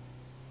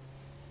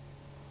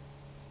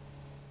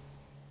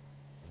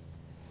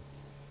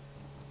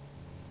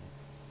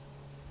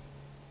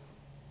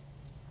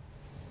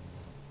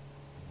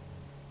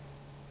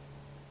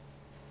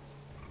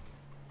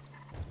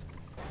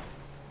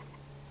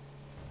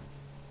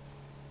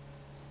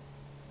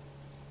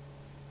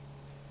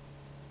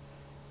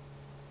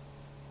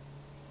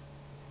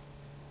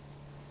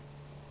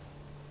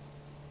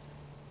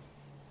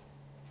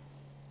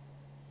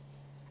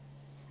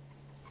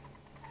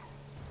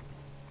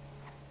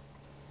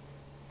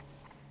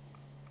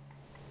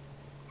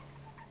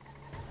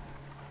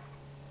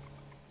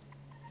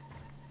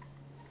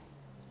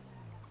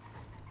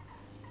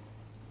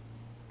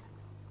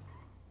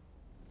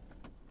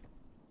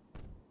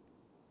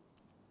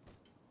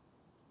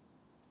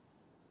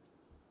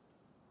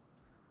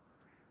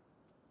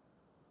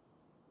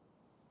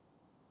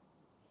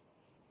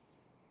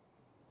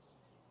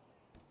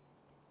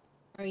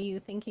 Are you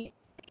thinking?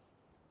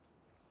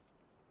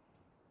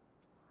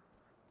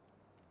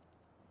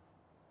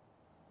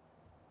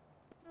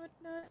 Not.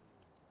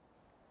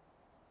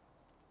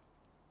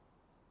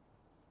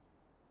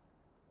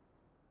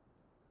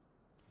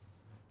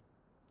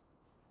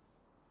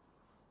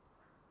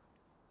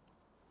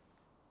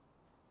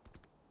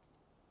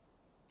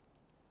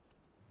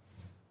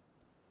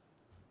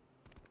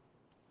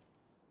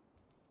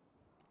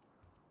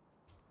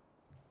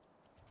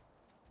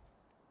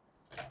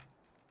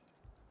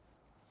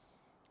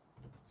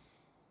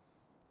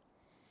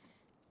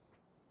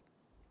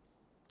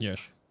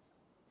 Yes.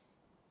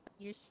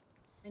 Yes.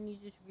 And you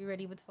just be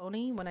ready with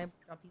phony when I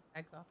drop these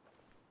bags off.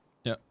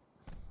 Yeah.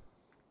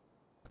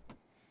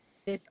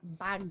 This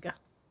bag.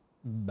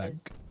 Bag.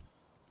 is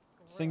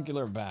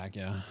Singular bag,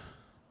 yeah.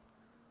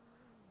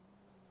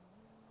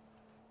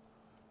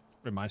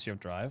 Reminds you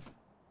of Drive.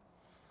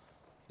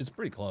 It's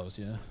pretty close,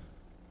 yeah.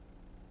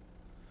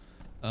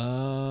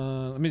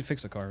 Let me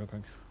fix the car real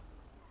quick.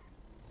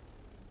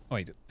 Oh,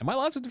 wait, am I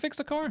allowed to fix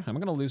the car? Am I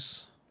gonna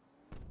lose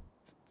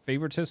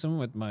favoritism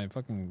with my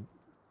fucking...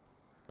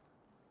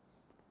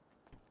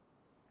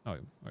 Oh,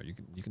 you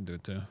can do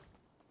it too.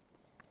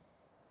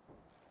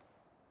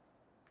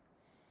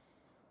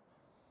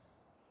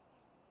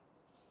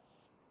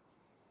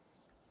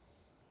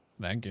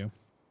 Thank you.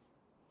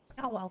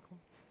 You're welcome.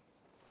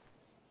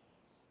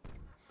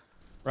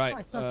 Right. Oh,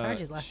 I still have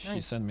charges last she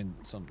night. sent me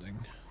something.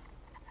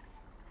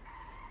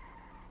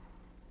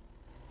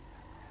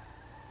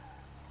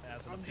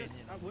 I'm just,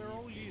 we're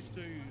all used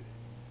to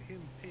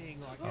him peeing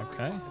like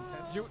Okay. every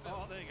fucking 10.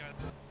 Oh, there you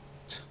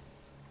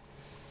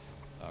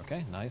go.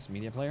 Okay, nice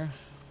media player.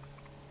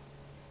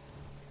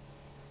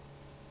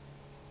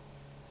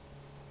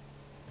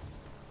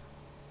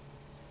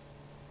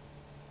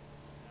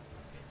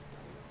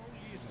 We're all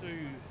used to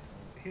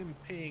him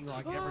peeing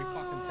like every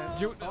fucking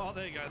 10. Oh,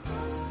 there you go.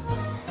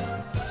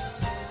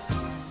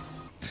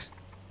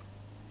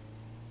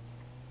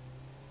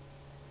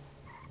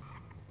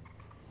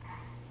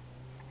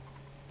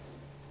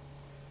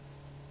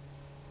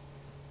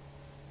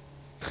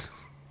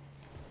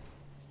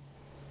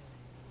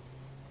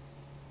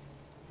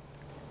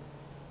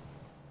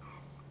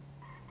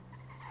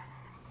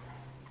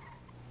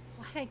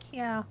 Heck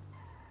yeah.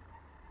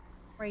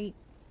 Right.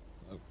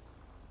 Oh.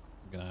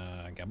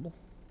 Gonna gamble?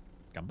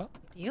 Gamba?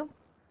 You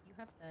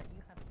have to think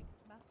about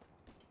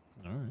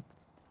it. Alright.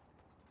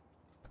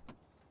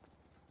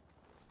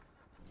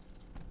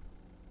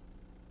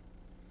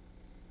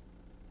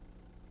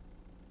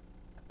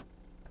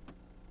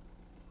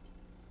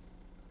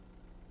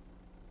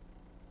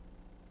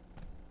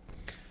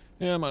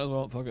 Yeah, might as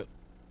well. Fuck it.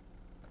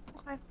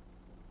 Okay.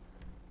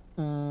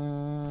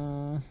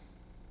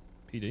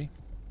 PD.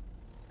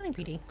 I think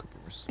PD.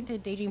 Coopers. I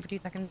did daydream for 2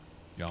 seconds.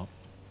 Yeah.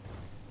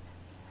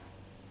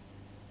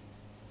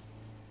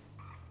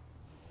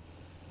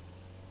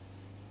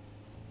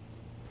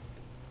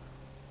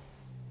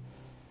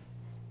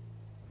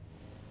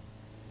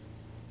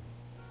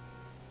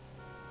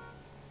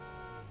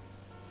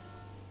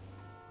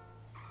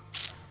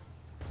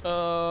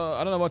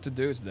 I don't know what to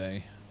do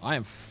today. I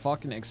am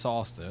fucking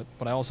exhausted,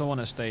 but I also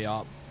want to stay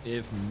up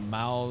if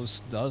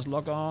Mouse does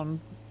log on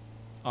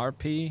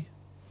RP.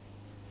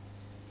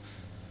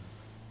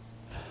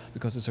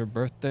 Because it's her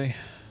birthday.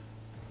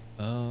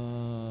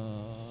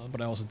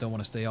 But I also don't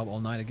want to stay up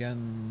all night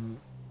again.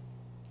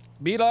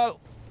 Bilal!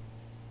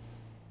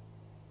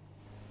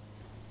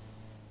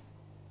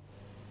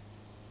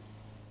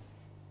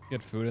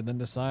 Get food and then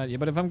decide. Yeah,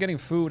 but if I'm getting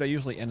food, I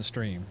usually end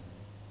stream.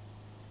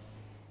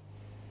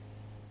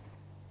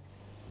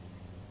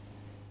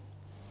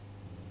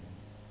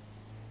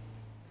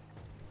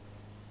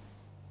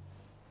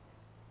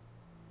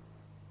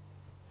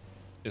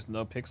 Is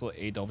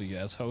NoPixel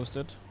AWS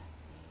hosted?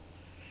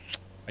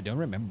 I don't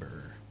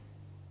remember.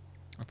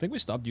 I think we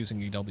stopped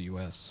using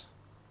AWS.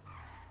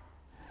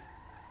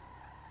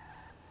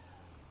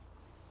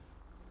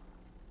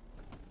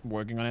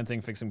 Working on anything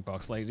fixing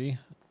bugs lately?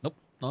 Nope,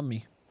 not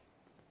me.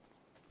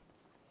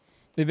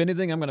 If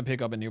anything, I'm gonna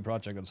pick up a new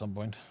project at some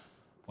point.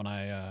 When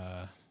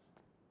I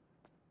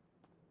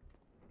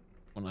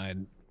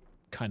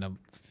kind of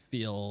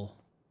feel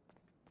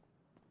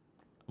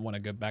I want to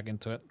get back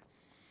into it.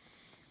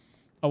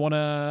 I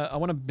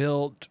wanna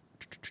build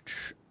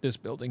this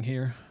building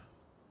here,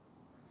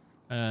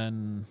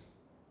 and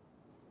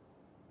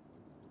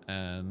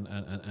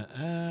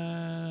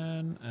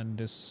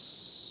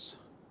this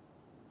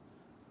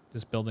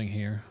building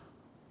here.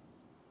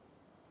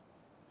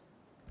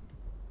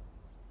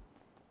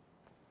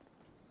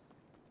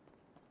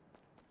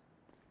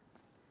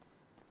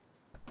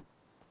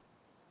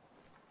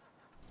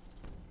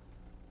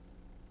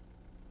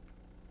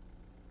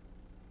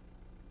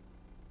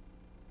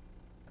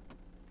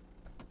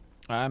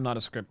 I'm not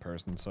a script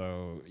person,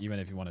 so even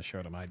if you want to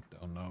show them, I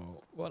don't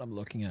know what I'm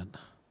looking at.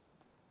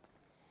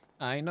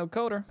 I ain't no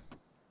coder.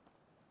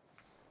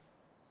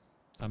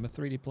 I'm a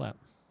 3D plat.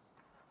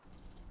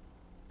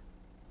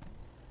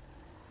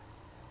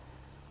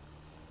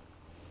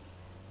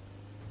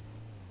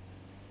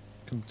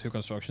 Two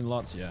construction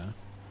lots, yeah.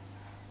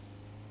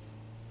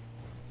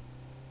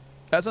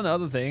 That's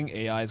another thing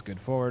AI is good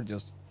for,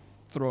 just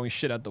throwing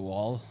shit at the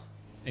wall.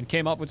 And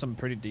came up with some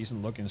pretty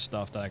decent looking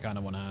stuff that I kind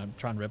of want to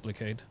try and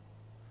replicate.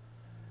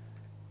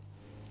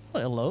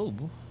 Hello.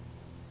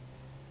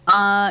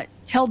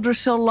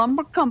 Teldrassil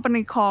Lumber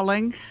Company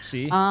calling.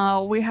 See?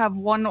 We have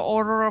one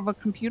order of a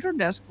computer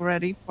desk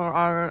ready for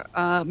our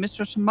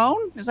Mr.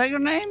 Simone. Is that your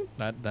name?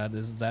 That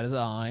is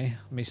I,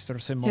 Mr.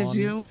 Tis Simone,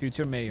 you?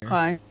 future mayor.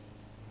 Okay.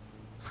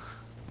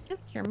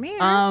 Your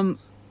mirror.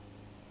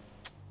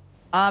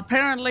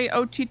 Apparently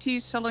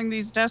OTT's selling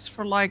these desks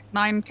for like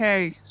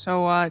 9K.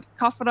 So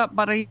cough it up,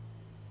 buddy.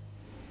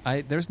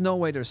 There's no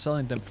way they're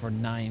selling them for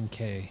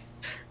 9K.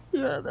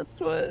 Yeah, that's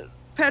what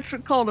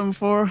Patrick called him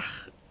for.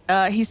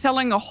 He's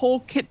selling a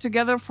whole kit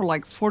together for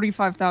like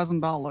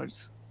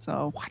 $45,000.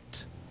 So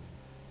what?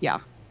 Yeah.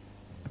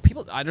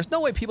 People, there's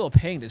no way people are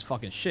paying this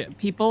fucking shit.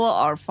 People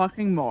are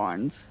fucking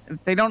morons.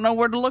 If they don't know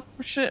where to look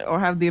for shit or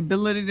have the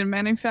ability to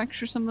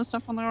manufacture some of the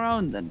stuff on their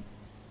own, then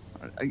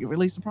are you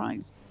really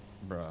surprised?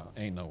 Bruh,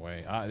 ain't no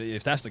way.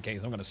 If that's the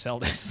case, I'm gonna sell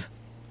this.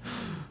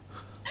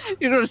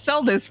 You're gonna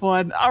sell this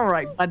one? All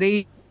right,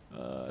 buddy.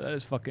 That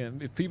is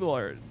fucking. If people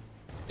are,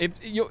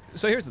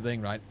 so here's the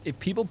thing, right? If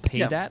people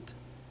pay that,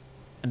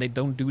 and they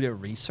don't do their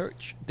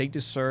research, they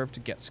deserve to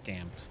get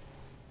scammed.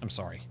 I'm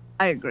sorry.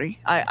 I agree.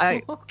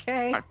 I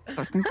okay.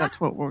 I think that's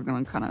what we're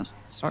gonna kind of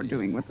start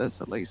doing with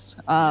this, at least.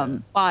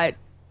 But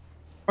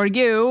for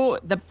you,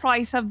 the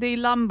price of the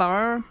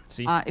lumber.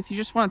 See? If you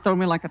just want to throw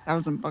me like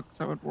 $1,000,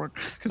 that would work.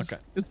 Cause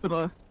it's been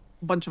a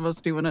bunch of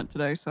us doing it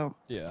today, so.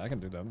 Yeah, I can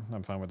do that.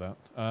 I'm fine with that.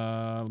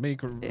 Let me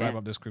wrap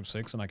up this group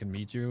 6, and I can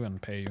meet you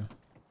and pay you.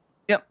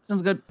 Yep,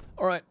 sounds good.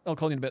 All right, I'll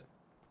call you in a bit.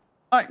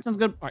 All right, sounds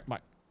good. All right, bye.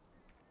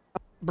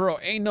 Bro,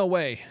 ain't no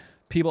way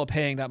people are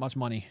paying that much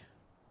money.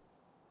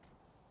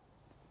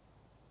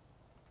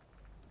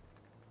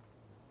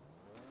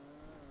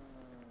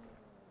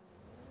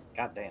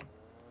 God damn.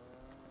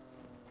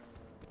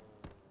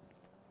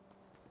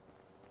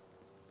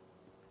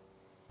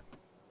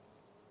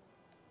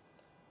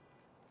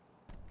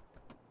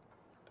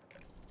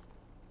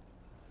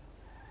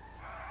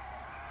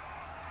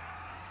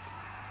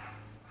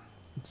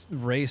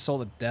 Ray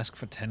sold a desk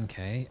for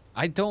 10K.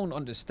 I don't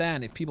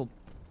understand if people.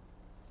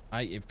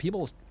 I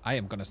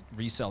am gonna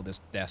resell this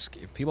desk.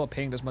 If people are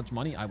paying this much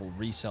money, I will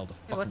resell the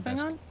fucking What's going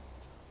desk. on?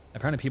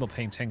 Apparently, people are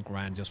paying 10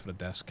 grand just for the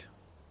desk.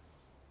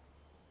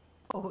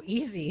 Oh,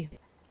 easy.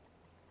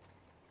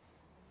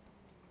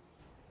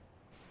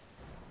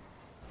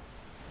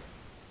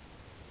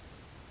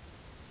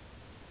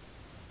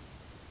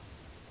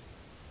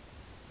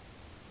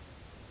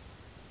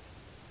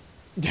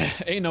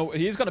 Ain't no,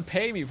 he's gonna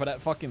pay me for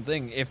that fucking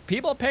thing. If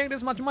people are paying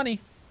this much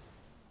money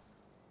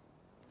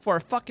for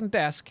a fucking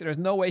desk, there's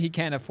no way he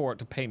can't afford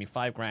to pay me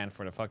 $5 grand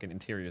for the fucking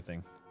interior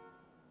thing.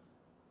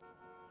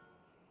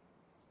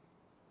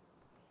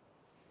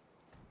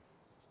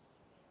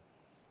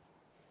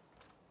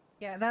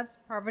 Yeah, that's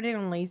poverty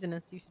and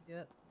laziness. You should do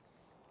it.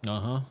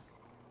 Uh-huh.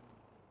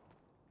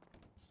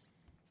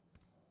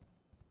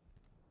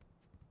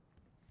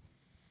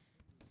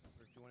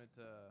 If you wanted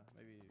to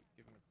maybe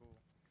give him a call.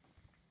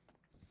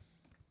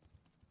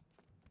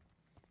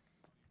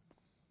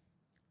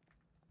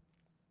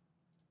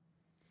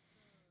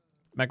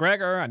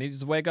 McGregor, I need you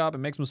to wake up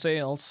and make some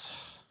sales.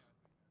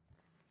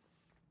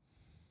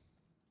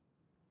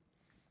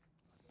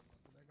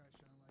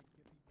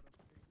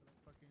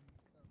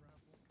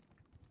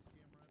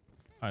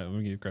 Alright,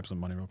 let me grab some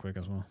money real quick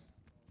as well.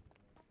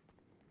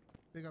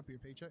 Pick up your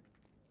paycheck?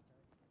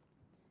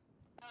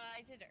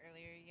 I did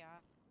earlier, yeah.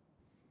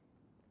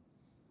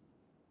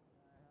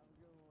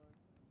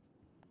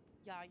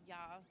 Yeah. I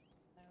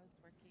was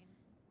working.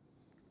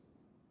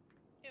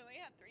 Ew, I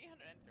had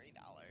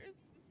 $303. I'm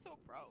so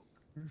broke.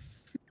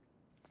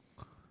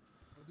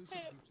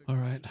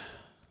 Alright.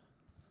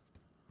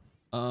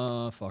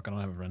 Fuck, I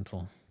don't have a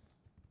rental.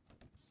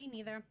 Me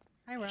neither.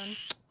 I run.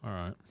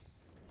 Alright.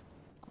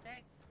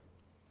 Okay.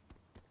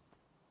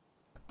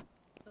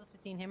 Supposed to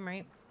be seeing him,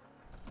 right?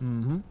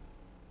 Mm-hmm.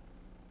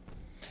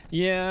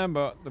 Yeah,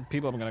 but the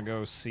people I'm gonna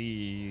go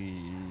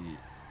see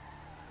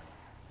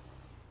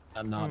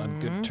are not on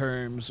good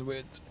terms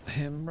with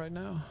him right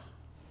now.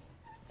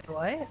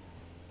 What?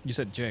 You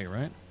said Jay,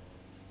 right?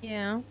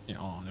 Yeah. Yeah,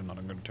 oh, I'm not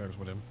on good terms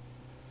with him.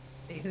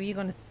 Wait, who are you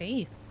gonna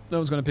see? I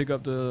was gonna pick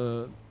up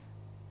the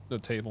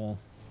table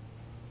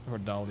for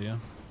Dahlia,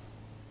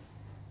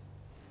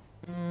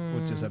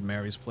 which is at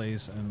Mary's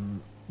place,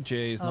 and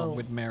Jay is not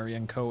with Mary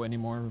and Co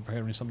anymore.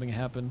 Apparently something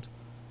happened.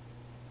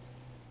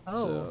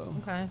 Oh, So,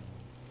 okay.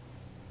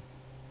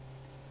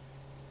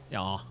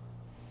 yeah.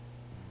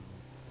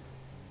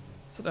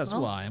 So that's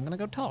why I'm gonna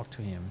go talk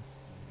to him.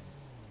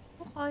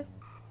 Okay.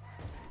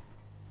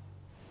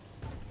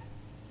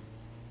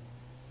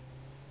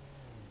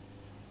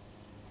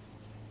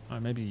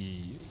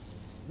 Maybe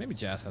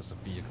Jazz has a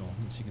vehicle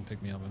and she can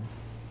pick me up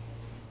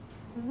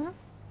in. Mm-hmm.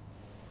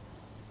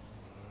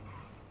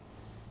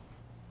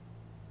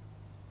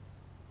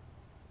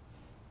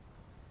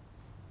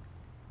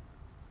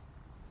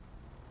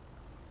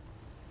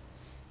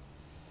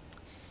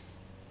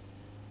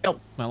 Oh.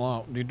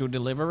 Hello, do you do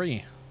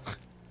delivery?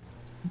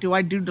 Do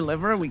I do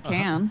deliver? We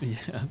can.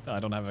 Yeah, I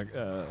don't have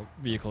a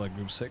vehicle at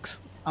Group 6.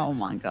 Oh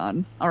my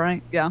god. All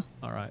right, yeah.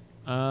 All right.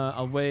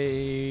 I'll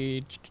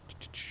wait.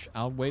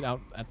 I'll wait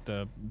out at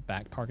the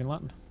back parking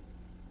lot.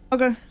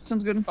 Okay,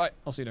 sounds good. All right,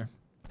 I'll see you there.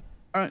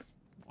 All right.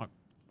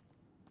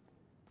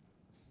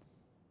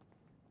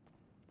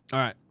 All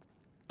right.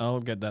 I'll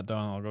get that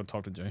done. I'll go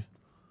talk to Jay.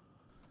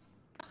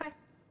 Okay.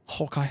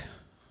 Okay.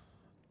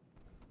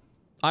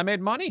 I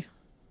made money.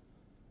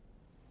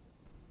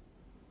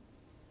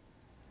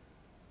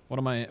 What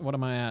am I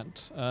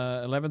at?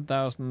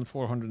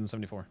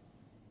 11,474.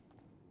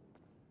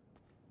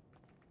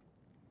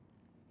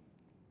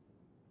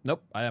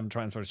 Nope, I haven't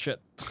transferred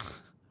shit.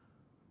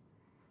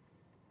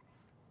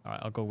 All right,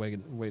 I'll go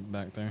wait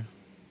back there.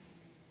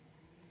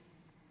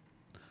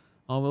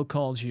 I will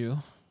call you.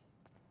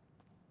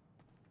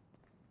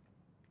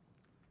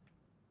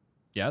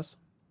 Yes?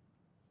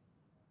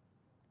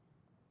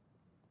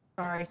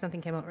 Sorry,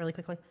 something came out really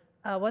quickly.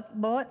 What?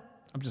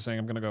 I'm just saying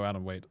I'm gonna go out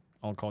and wait.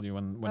 I'll call you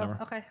whenever.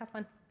 Oh, okay, have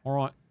fun. All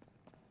right.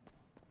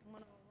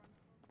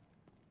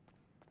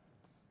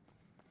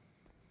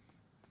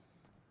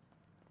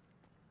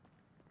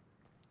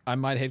 I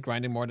might hate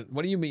grinding more than...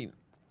 What do you mean?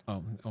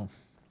 Oh.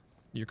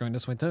 You're going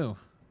this way too?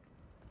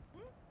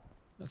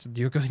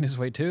 You're going this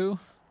way too?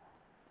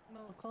 No,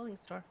 clothing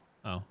store.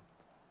 Oh.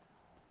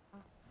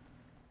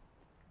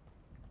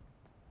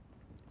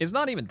 It's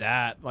not even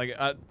that. Like,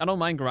 I don't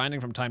mind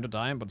grinding from time to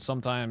time, but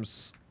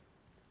sometimes...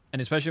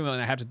 And especially when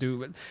I have to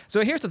do...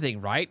 So here's the thing,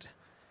 right?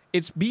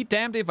 It's be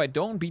damned if I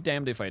don't, be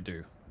damned if I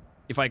do.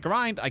 If I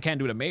grind, I can't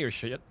do the mayor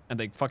shit, and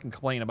they fucking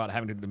complain about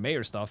having to do the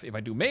mayor stuff. If I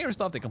do mayor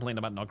stuff, they complain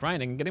about not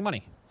grinding and getting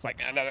money. It's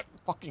like,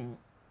 fucking...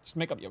 Just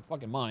make up your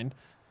fucking mind.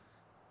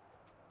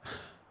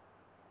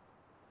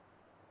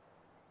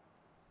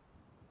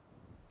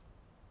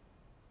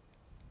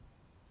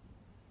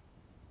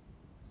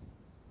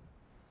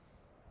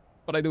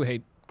 But I do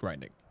hate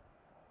grinding.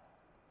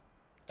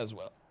 As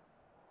well.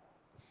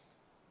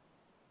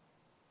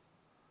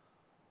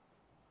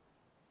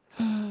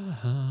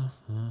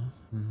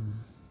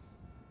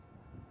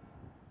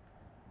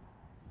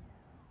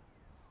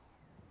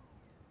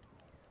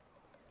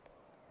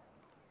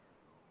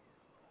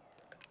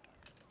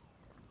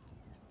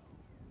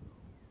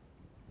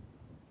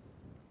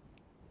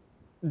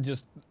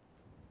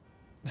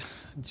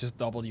 Just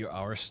double your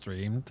hours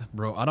streamed.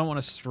 Bro, I don't want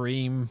to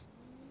stream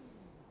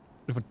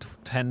for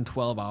 10,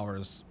 12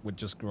 hours with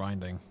just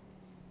grinding.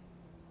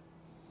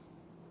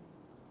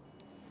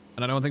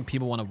 And I don't think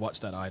people want to watch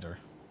that either.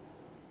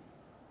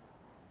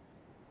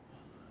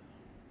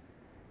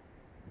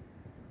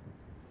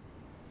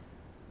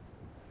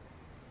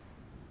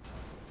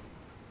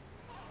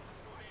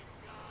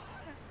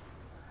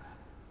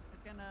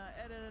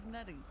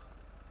 Nettie.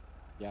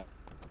 Yeah.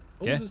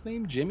 What Yeah. was his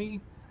name?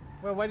 Jimmy?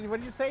 Well, what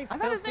did you say? I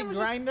thought his Filthy name was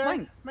just grinder,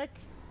 Blank. Mick?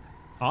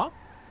 Huh?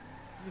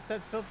 You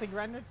said filthy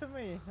grinder to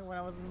me when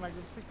I was in my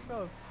group 6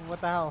 clothes.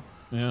 What the hell?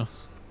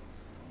 Yes.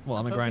 Well,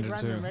 I'm a Filthy grinder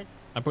too. Mick.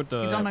 I put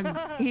the.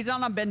 He's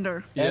on a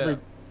bender. Yeah.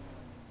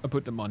 I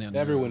put the money on.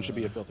 Everyone should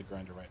be a filthy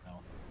grinder right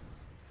now.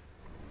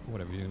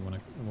 Whatever you want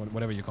to,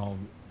 whatever you call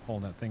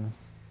that thing.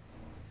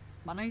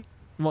 Money.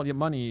 Well, your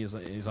money is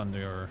under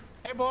your.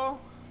 Hey, Bo.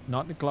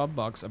 Not the glove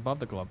box, above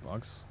the glove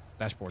box.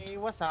 Dashboard. Hey,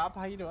 what's up?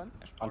 How you doing?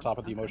 On top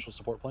of the emotional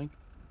support plank?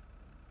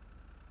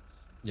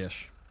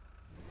 Yes.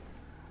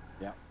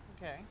 Yeah.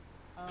 Okay.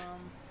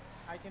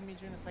 I can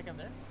meet you in a second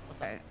there.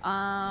 What's Okay.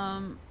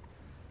 up?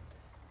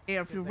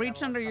 Yeah, if you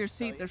reach under your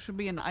seat, there should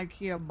be an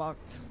IKEA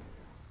box.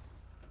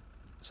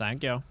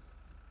 Thank you.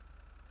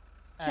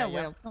 Yeah,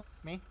 yeah. well.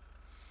 Me?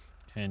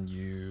 Can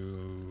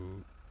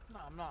you No,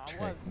 I'm not. I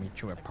take was. me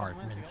to like a couple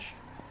apartment? minutes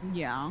ago.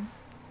 Yeah.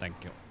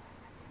 Thank you.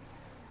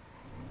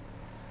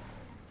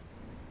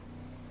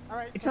 All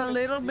right. It's sounds a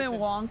good. little See you bit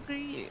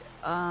soon.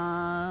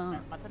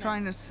 wonky.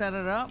 Trying to set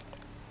it up.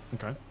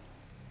 Okay.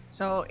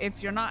 So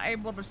if you're not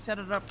able to set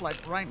it up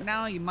like right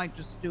now, you might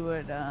just do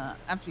it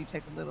after you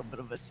take a little bit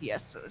of a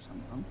siesta or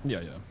something.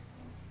 Yeah, yeah.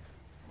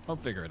 I'll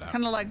figure it out.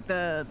 Kind of like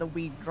the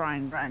weed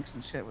drying racks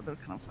and shit, where they're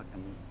kind of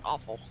fucking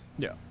awful.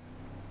 Yeah.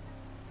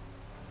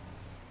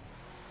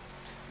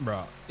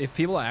 Bro, if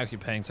people are actually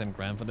paying 10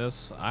 grand for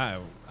this,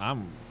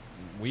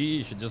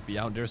 we should just be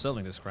out there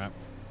selling this crap.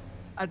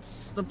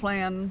 That's the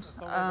plan.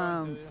 That's what we're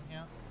going to do,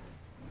 yeah.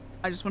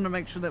 I just want to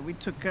make sure that we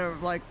took care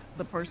of like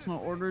the personal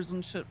orders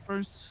and shit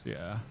first.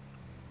 Yeah.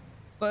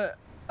 But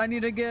I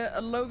need to get a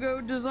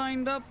logo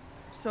designed up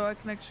so I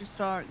can actually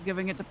start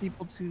giving it to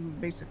people to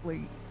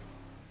basically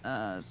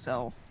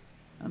sell,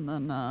 and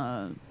then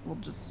we'll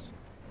just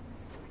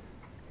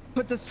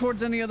put this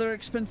towards any other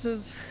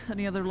expenses,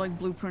 any other like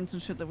blueprints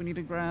and shit that we need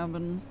to grab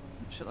and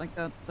shit like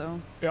that.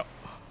 So yeah.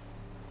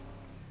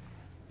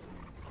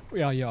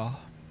 Yeah.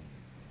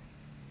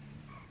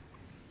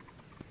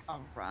 All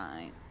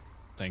right.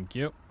 Thank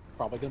you.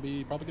 Probably gonna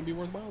be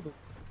worthwhile. But...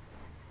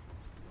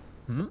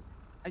 Hmm.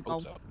 I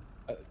hope so.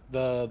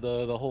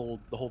 The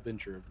whole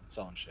venture of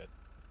selling shit.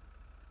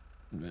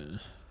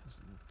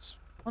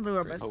 We'll do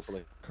our best.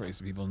 Hopefully.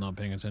 Crazy people not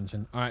paying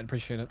attention. All right,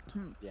 appreciate it.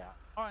 Yeah.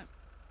 All right.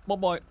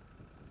 Bye-bye.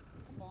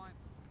 Bye.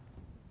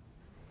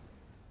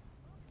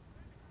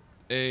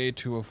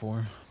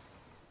 A204.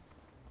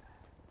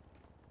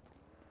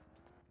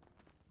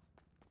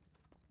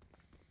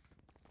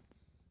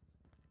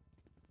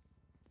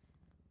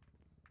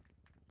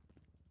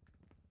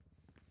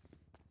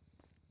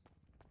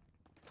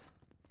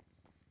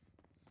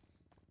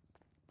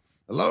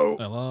 Hello?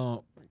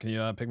 Hello. Can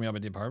you pick me up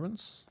at the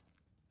apartments?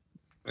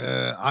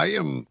 I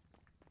am...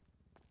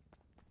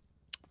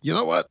 You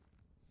know what?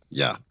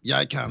 Yeah,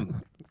 I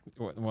can.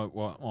 What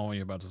were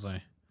you about to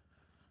say?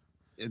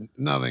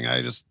 Nothing,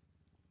 I just...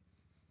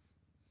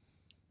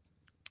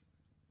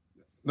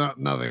 No,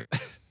 nothing.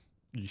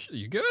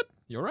 You good?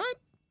 You alright?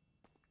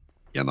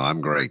 You know, I'm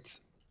great.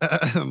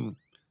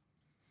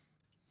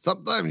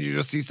 Sometimes you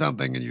just see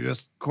something and you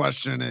just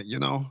question it, you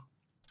know?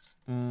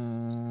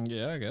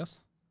 Yeah, I guess.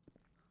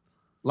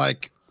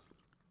 Like,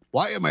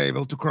 why am I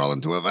able to crawl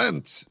into a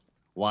vent?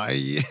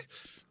 Why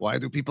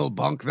do people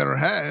bonk their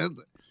head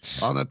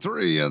on a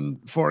tree and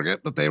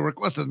forget that they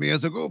requested me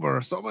as a goober?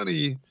 So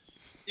many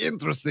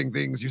interesting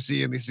things you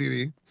see in the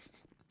city.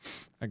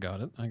 I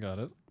got it.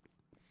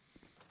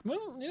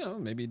 Well, you know,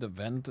 maybe the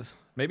vent,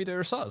 maybe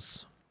they're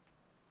sus.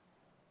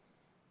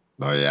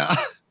 Oh, yeah.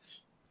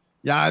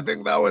 Yeah, I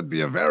think that would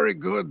be a very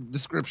good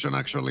description,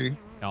 actually.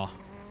 Yeah,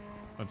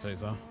 I'd say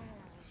so.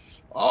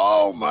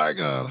 Oh, my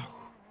God.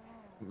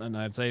 And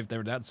I'd say if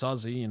they're that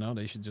sussy, you know,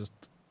 we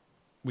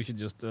should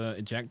just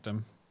eject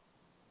them.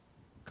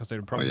 Because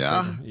they're probably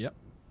yeah? Yep.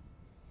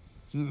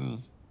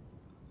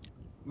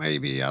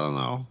 Maybe, I don't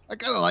know. I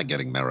kind of like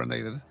getting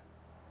marinated.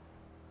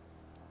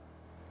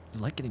 You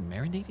like getting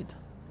marinated?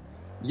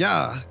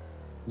 Yeah.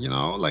 You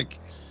know, like,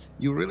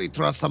 you really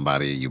trust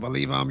somebody, you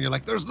believe them, you're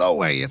like, there's no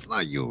way, it's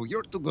not you.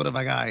 You're too good of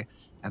a guy.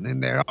 And then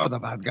they are the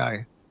bad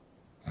guy.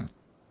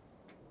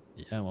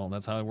 Yeah, well,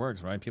 that's how it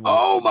works, right? People.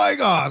 Oh, my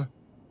God.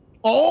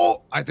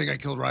 Oh, I think I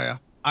killed Raya.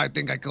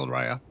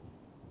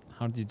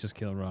 How did you just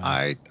kill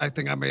Raya? I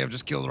think I may have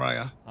just killed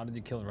Raya. How did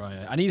you kill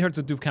Raya? I need her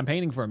to do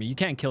campaigning for me. You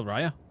can't kill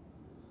Raya.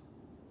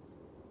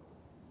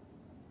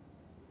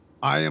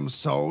 I am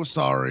so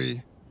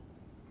sorry.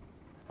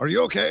 Are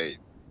you okay?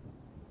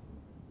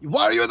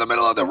 Why are you in the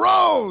middle of the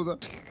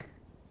road?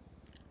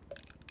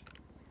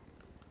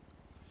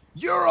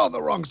 You're on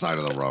the wrong side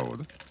of the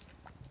road.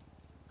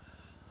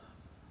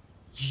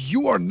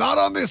 You are not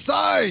on this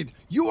side.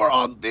 You are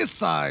on this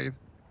side.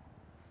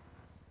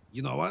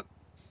 You know what?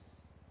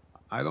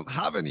 I don't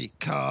have any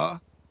car.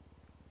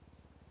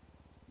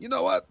 You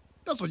know what?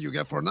 That's what you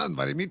get for not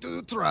inviting me to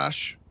do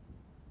trash.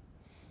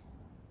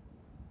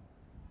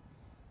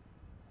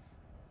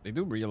 They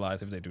do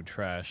realize if they do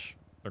trash,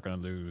 they're gonna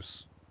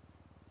lose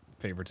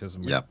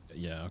favoritism. Yep.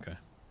 Yeah, okay.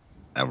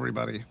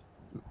 Everybody.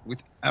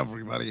 With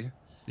everybody.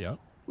 Yeah.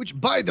 Which,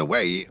 by the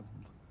way,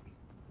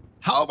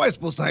 how am I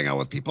supposed to hang out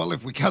with people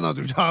if we cannot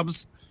do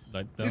jobs?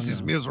 This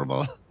is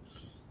miserable.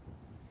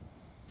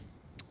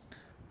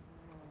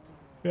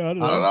 Yeah, I I don't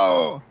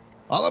know.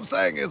 All I'm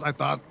saying is I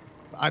thought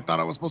I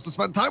was supposed to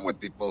spend time with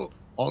people.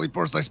 Only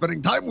person I'm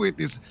spending time with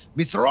is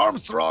Mr.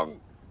 Armstrong.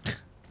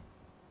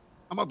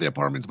 I'm at the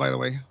apartments, by the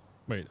way.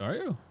 Wait, are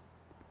you?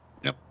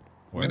 Yep.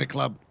 Where? I'm in the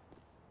club.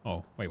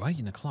 Oh, wait, why are you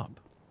in the club?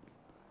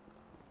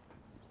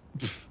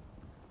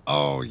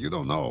 Oh, you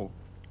don't know.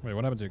 Wait,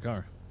 what happened to your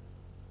car?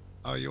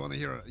 Oh, you want to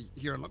hear?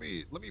 Here, let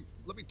me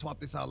twat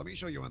this out. Let me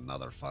show you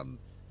another fun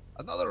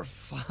little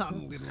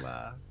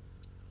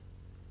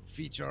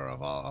feature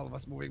of all of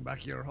us moving back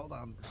here. Hold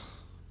on.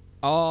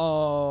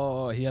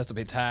 Oh, he has to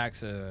pay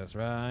taxes,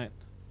 right?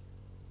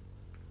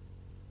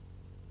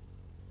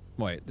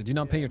 Wait, did you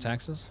not pay your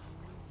taxes?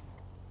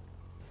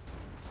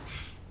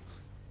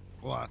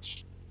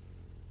 Watch.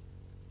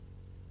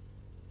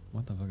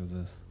 What the fuck is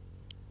this?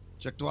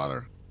 Checked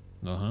water.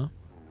 Uh-huh.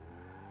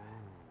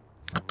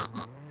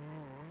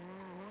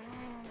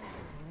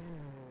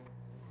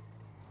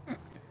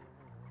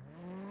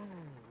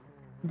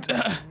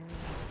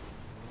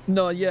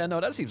 No, yeah, no,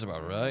 that seems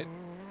about right.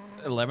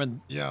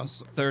 11, yeah,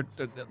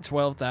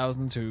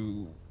 12,000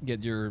 to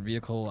get your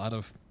vehicle out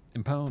of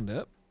impound.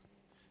 Yep.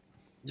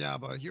 Yeah,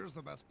 but here's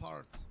the best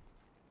part.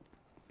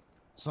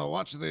 So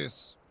watch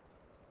this.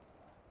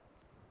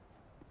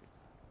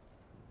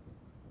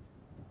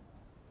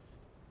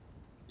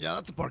 Yeah,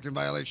 that's a parking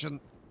violation.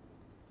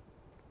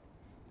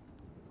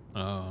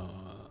 Yeah.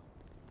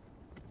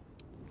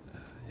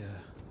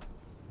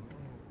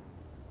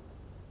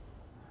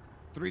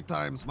 3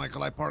 times,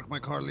 Michael, I parked my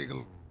car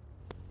legal.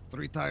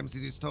 3 times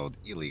it is towed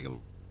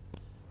illegal.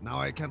 Now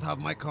I can't have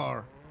my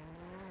car.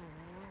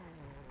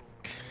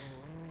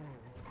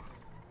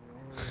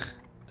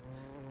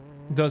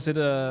 Does it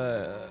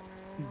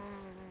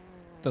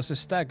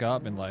stack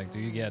up and like, do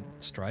you get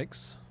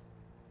strikes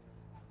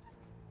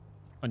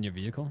on your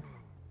vehicle?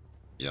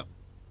 Yep.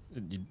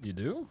 You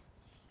do?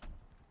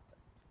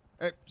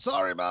 Hey,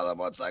 sorry, madam,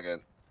 1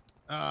 second.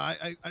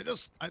 I'm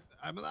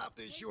gonna have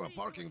to issue a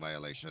parking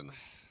violation.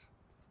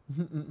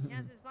 He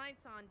has his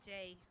lights on,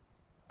 Jay.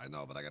 I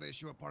know, but I gotta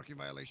issue a parking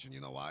violation. You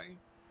know why?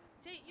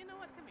 Jay, you know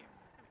what? Come here.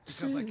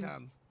 Because I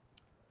can.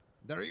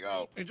 There you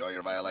go. Enjoy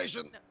your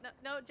violation.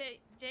 No, Jay,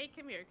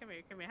 come here.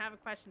 I have a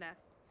question to ask.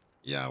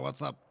 Yeah,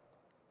 what's up?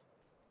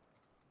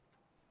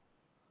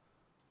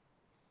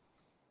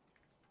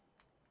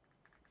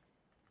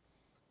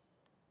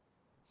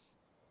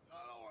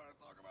 I don't want to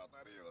talk about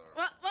that either.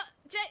 What?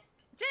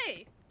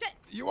 Jay!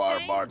 You are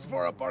marked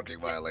for a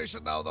parking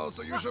violation now, though,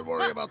 so you should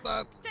worry about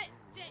that. Jay!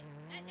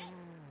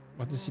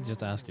 What did she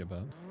just ask you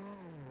about?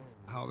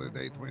 How the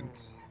date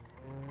went.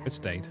 Which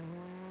date?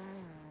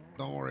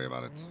 Don't worry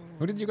about it.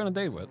 Who did you gonna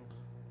date with?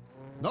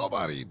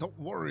 Nobody. Don't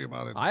worry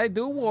about it. I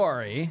do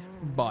worry,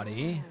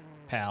 buddy,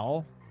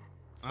 pal,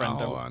 friend.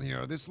 Hold on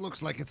here. This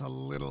looks like it's a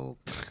little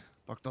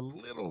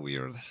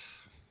weird.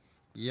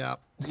 Yep,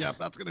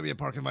 that's gonna be a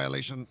parking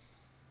violation.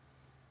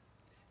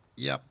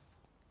 Yep.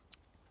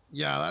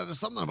 Yeah, there's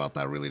something about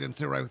that really didn't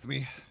sit right with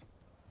me.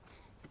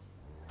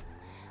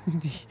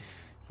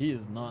 He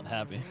is not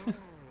happy.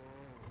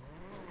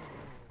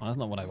 Well, that's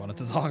not what I wanted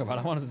to talk about.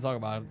 I wanted to talk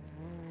about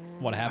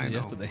what happened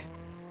yesterday.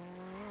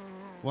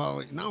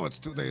 Well, now it's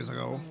 2 days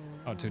ago.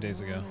 Oh, 2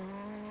 days ago.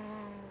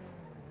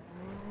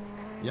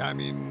 Yeah, I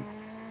mean,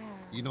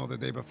 you know, the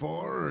day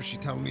before, she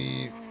tell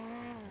me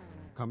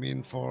come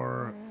in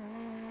for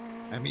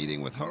a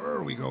meeting with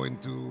her. We go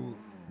into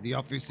the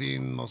office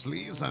in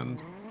Mosley's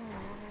and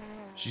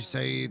she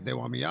say they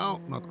want me out,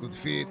 not good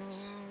fit.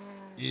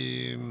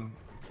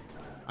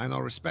 I'm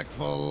not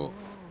respectful,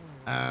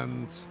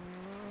 and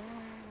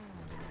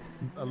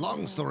a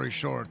long story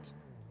short,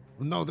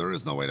 no, there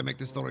is no way to make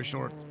this story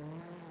short.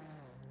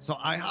 So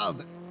I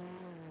had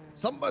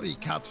somebody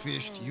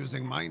catfished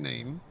using my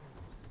name,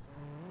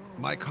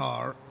 my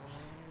car,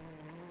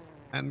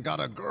 and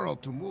got a girl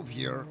to move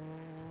here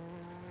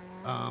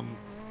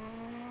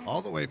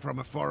all the way from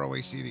a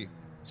faraway city.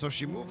 So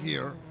she moved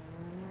here,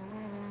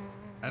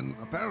 and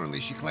apparently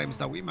she claims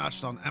that we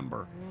matched on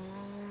Ember.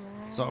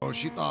 So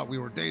she thought we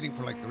were dating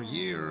for like 3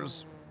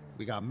 years.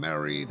 We got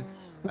married.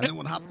 And then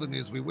what happened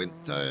is we went,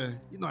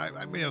 you know,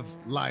 I may have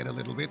lied a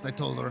little bit. I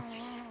told her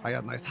I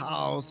had a nice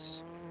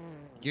house,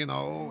 you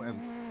know, and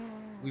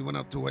we went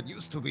up to what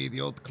used to be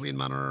the old Clean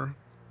Manor.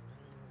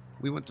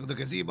 We went to the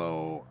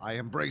gazebo. I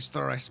embraced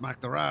her. I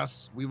smacked her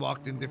ass. We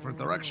walked in different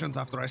directions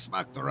after I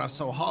smacked her ass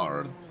so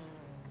hard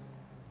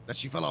that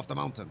she fell off the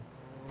mountain.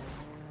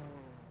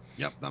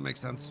 Yep, that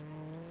makes sense.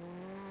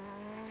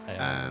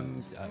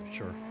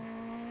 Sure.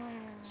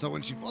 So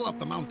when she fell off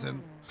the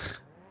mountain,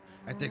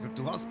 I take her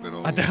to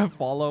hospital. I don't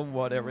follow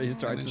whatever he's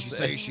trying to say. She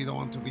say. She don't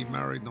want to be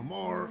married no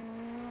more.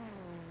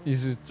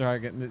 He's just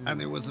trying to get...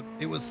 And it was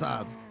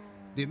sad.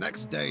 The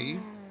next day,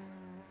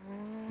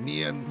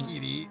 me and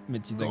Kitty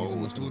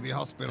go to the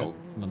hospital.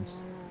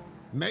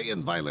 May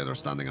and Violet are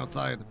standing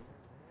outside.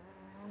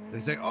 They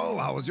say, "Oh,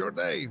 how was your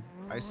day?"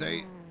 I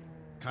say,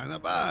 "Kind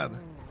of bad."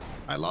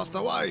 I lost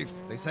a wife.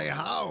 They say,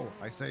 how?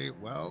 I say,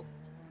 well,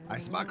 I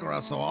smack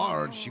her so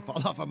hard, she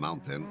fall off a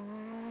mountain.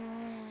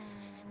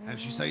 And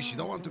she say she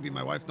don't want to be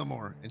my wife no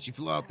more. And she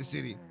flew out the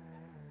city.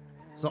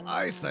 So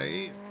I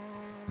say,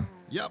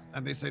 yep.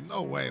 And they say,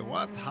 no way,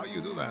 what? How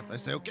you do that? I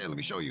say, okay, let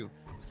me show you.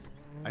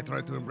 I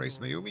try to embrace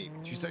Mayumi.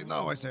 She say,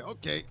 no. I say,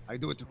 okay, I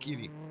do it to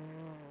Kitty.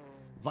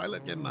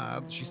 Violet get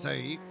mad. She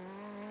say,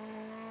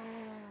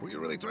 were you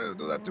really trying to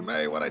do that to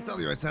May? What I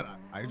tell you? I said,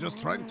 I just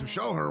trying to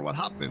show her what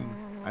happened.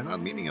 I'm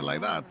not meaning it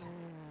like that.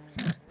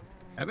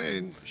 And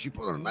then she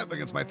put her knife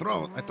against my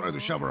throat. I tried to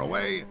shove her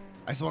away.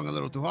 I swung a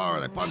little too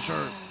hard. I punched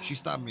her. She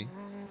stabbed me.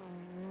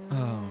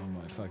 Oh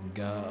my fucking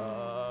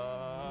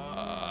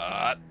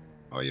god.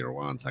 Oh, you're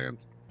 1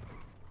 second.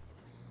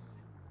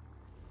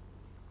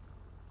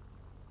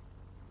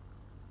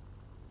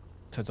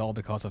 So it's all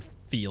because of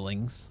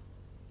feelings.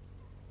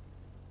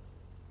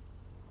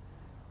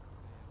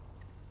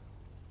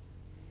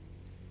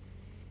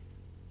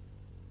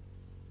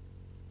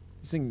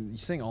 You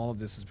saying all of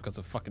this is because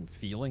of fucking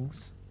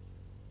feelings?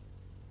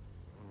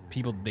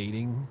 People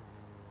dating?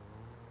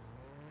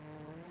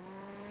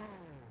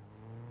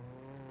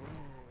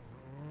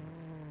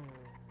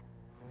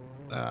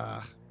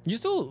 Are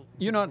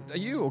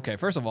you okay?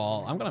 First of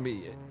all,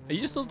 are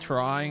you still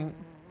trying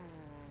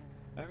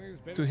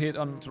to hit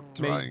on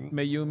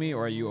Mayumi,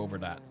 or are you over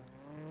that?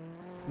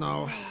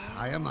 No,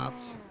 I am not.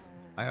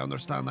 I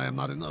understand I am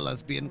not in a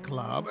lesbian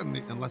club, and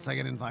unless I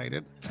get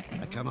invited,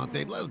 I cannot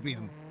date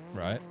lesbian.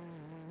 Right.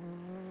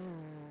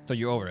 So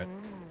you're over it.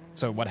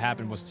 So what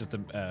happened was just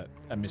a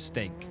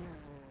mistake.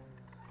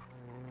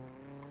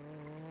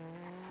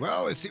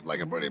 Well, it seemed like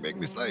a pretty big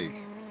mistake.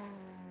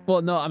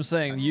 Well, no, I'm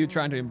saying you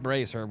trying to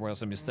embrace her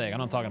was a mistake. I'm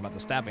not talking about the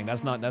stabbing.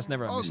 That's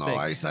never a mistake. No,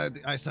 I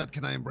said,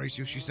 can I embrace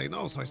you? She say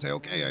no, so I say,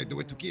 okay, I do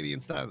it to Kitty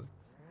instead.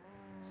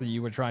 So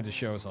you were trying to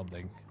show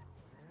something.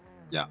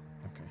 Yeah.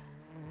 Okay.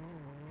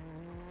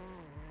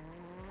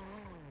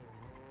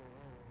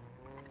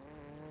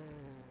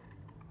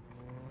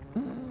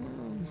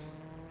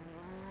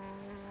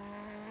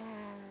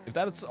 If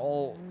that's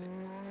all,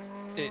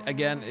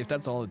 again, if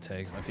that's all it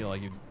takes, I feel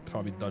like you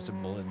probably dodged a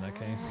bullet in that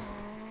case.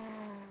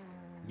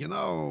 You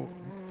know,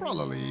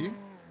 probably.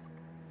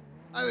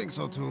 I think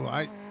so too.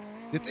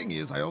 The thing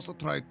is, I also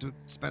tried to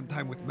spend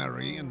time with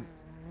Mary, and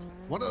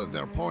one of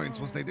their points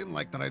was they didn't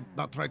like that I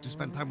not tried to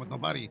spend time with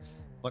nobody.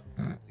 But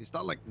it's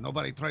not like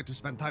nobody tried to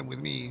spend time with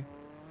me.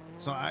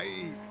 So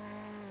I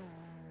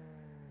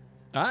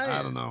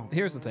don't know.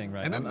 Here's the thing,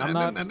 right?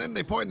 And then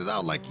they pointed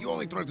out, like, you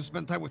only tried to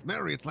spend time with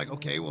Mary. It's like,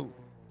 okay, well,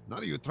 none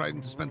of you tried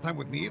to spend time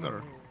with me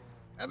either.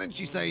 And then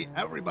she say,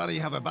 everybody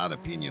have a bad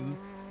opinion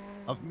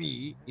of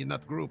me in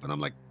that group. And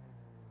I'm like,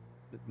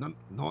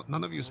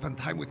 none of you spend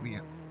time with me.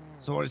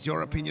 So is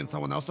your opinion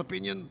someone else's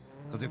opinion?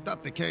 Because if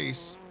that's the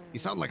case, you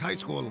sound like high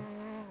school.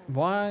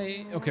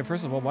 Why? Okay,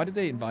 first of all, why did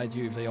they invite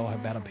you if they all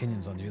have bad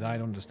opinions on you? I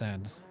don't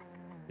understand.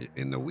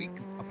 In the week,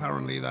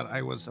 apparently, that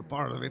I was a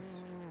part of it,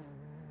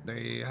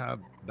 they had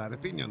that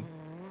opinion.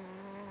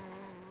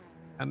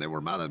 And they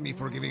were mad at me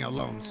for giving out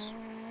loans.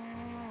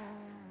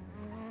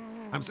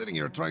 I'm sitting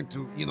here trying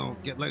to,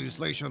 get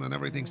legislation and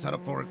everything set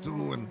up for it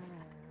too, and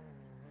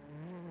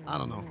I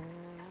don't know.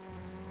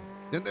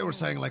 Then they were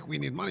saying, like, we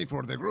need money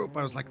for the group.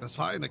 I was like, that's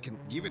fine, I can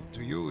give it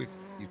to you if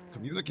you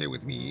communicate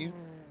with me.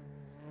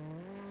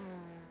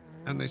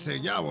 And they say,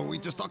 yeah, well, we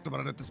just talked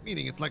about it at this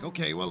meeting. It's like,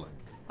 okay, well,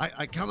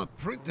 I cannot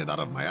print it out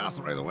of my ass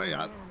right away.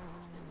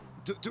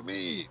 To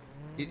me,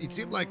 it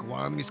seemed like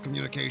one,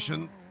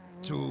 miscommunication.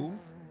 Two,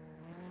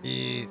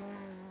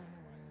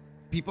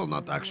 people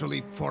not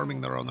actually forming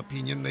their own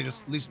opinion. They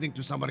just listening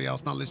to somebody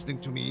else, not listening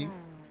to me,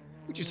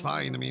 which is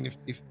fine. I mean,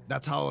 if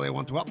that's how they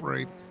want to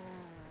operate,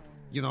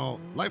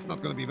 life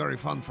not going to be very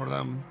fun for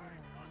them.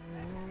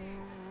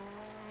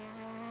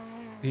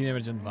 He never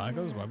did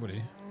Vagos? Why would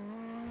he?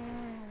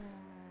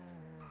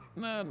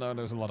 No,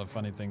 there's a lot of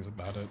funny things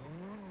about it.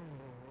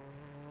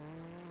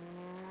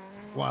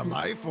 What,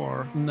 life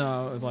or?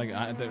 No, it's like,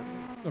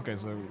 okay,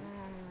 so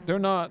they're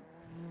not,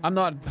 I'm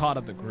not part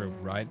of the group,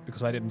 right?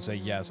 Because I didn't say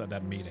yes at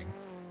that meeting.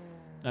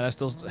 And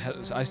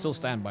I still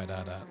stand by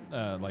that.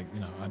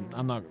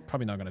 I'm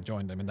probably not going to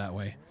join them in that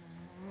way.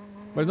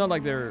 But it's not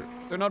like they're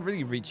not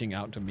really reaching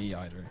out to me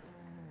either.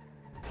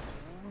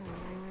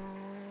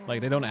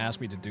 Like, they don't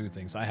ask me to do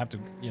things. I have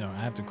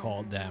to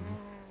call them.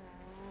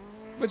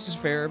 Which is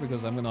fair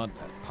because I'm not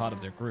part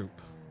of their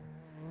group.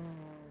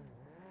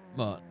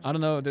 But I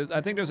don't know.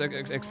 I think those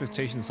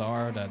expectations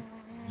are that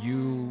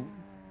you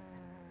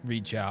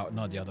reach out,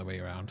 not the other way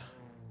around.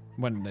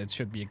 When it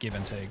should be a give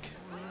and take.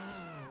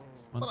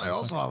 But I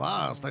also have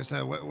asked. I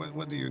said,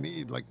 what do you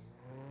need? Like,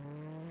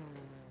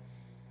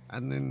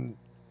 and then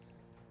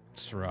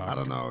I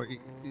don't know.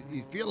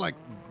 You feel like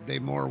they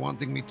more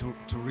wanting me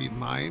to read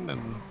mine,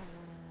 and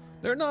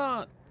they're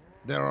not.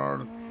 There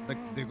are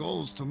the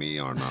goals to me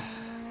are not.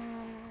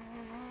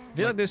 I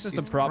feel like this is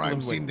the problem Crime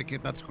with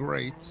Syndicate. That's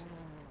great.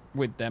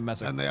 With them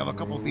as a and they have a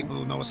couple of people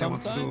who know what they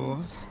want to do.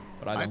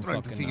 But I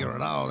tried to figure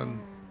it out,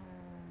 and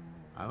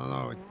I don't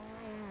know.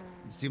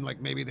 it seemed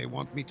like maybe they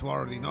want me to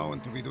already know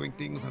and to be doing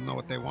things and know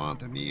what they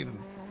want and need. And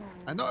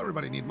I know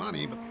everybody need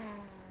money, but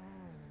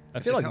I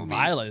feel like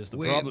Violet is the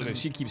when problem. and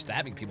She keeps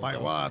stabbing people. by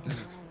though. what? And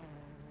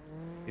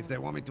if they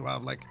want me to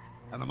have like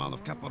an amount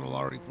of capital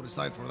already put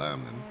aside for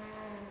them, then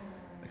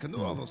I can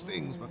do all those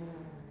things. But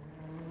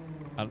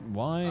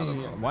Why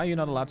are you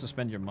not allowed to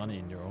spend your money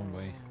in your own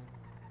way?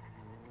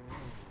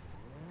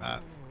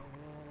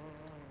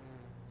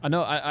 I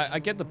know, I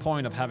get the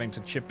point of having to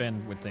chip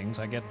in with things.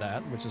 I get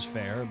that, which is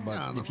fair. But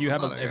Yeah, if you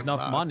have not against enough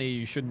that. money,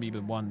 you shouldn't be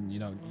the one, you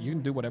know, you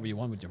can do whatever you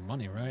want with your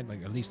money, right?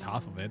 Like at least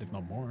half of it, if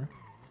not more.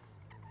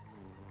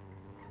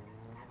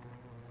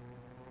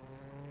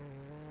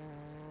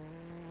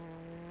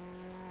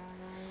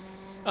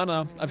 I don't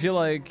know. I feel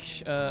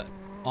like,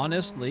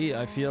 honestly,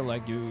 I feel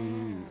like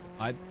you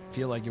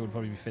would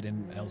probably fit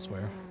in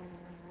elsewhere.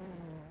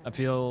 I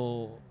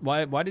feel...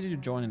 Why did you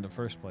join in the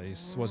first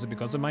place? Was it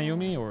because of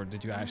Mayumi, or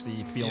did you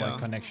actually feel like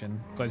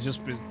connection? Because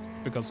just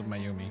because of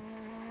Mayumi.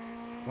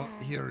 well,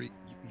 here,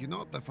 you know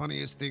what the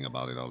funniest thing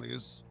about it all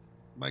is,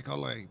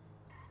 Michael,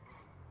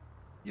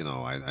 you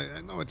know,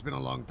 I know it's been a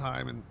long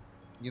time, and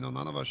you know,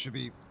 none of us should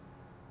be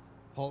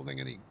holding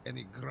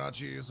any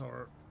grudges,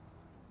 or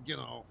you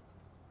know,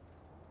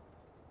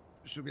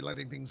 should be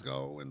letting things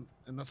go, and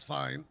that's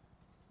fine.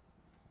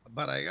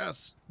 But I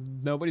guess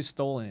nobody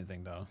stole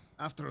anything though.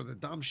 After the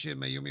dumb shit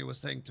Mayumi was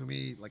saying to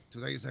me like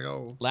 2 days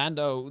ago,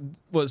 Lando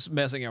was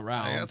messing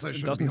around. I guess I It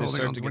shouldn't doesn't be holding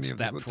deserve on to to get any of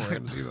the stabbed good for it.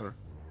 times either.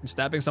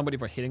 Stabbing somebody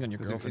for hitting on your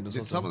girlfriend is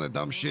It's also... some of the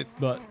dumb shit.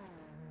 But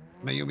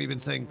Mayumi been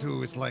saying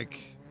too. It's like,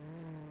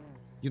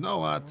 you know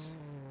what?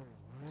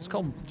 Just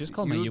call you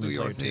Mayumi do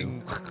your player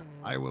thing. too.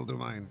 I will do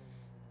mine.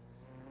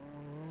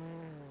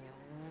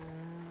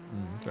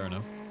 Fair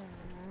enough.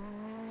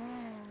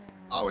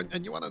 Oh,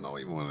 and you want to know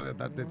even one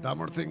of the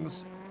dumber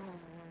things?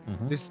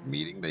 This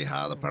meeting they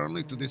had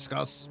apparently to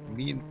discuss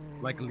me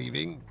like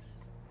leaving,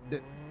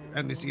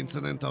 and this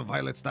incident of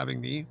Violet stabbing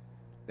me.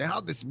 They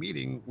had this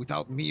meeting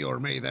without me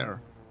or May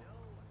there.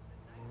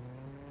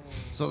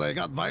 So they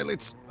got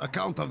Violet's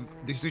account of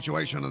the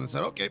situation and they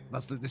said, okay,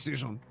 that's the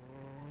decision.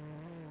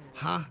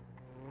 Huh?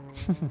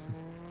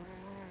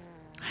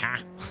 Ha.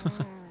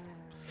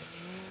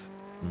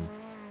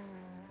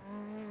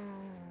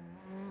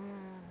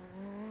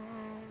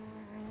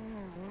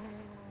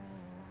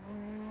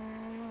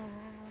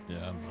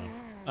 Yeah,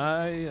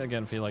 I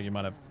again feel like you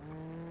might have,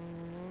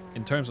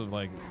 in terms of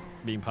like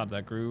being part of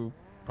that group,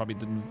 probably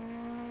didn't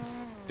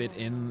fit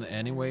in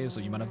anyway, so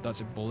you might have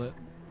dodged a bullet.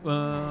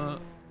 Well,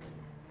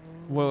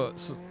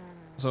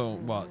 so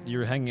what?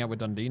 You're hanging out with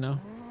Dundee now?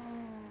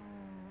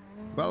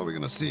 Well, we're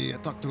gonna see. I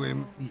talked to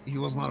him. He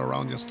was not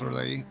around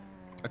yesterday.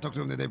 I talked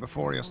to him the day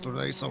before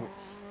yesterday. So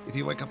if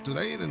he wake up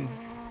today, then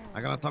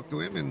I gotta talk to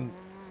him and,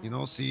 you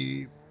know,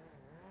 see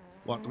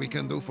what we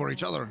can do for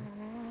each other.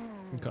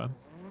 Okay.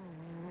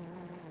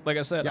 Like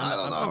I said, Yeah, I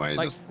don't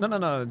know.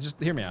 No, just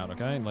hear me out,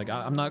 okay? Like,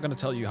 I'm not gonna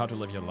tell you how to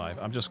live your life.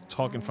 I'm just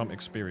talking from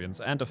experience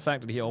and the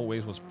fact that he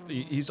always was.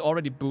 He's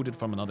already booted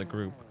from another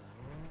group,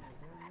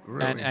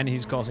 Really? and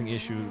he's causing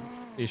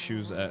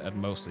issues at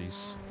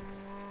Mostley's.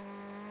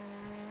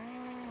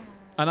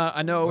 And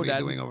I know what are that.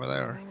 you doing over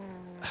there?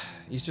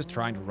 He's just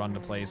trying to run the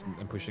place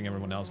and pushing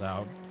everyone else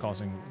out,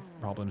 causing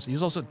problems.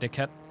 He's also a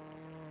dickhead.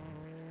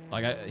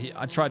 Like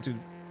I tried to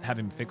have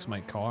him fix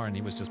my car, and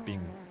he was just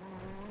being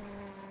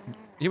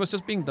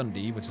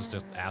Dundee, which is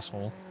just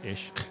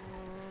asshole-ish.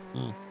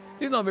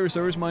 He's not very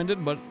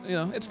service-minded, but you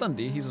know, it's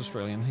Dundee. He's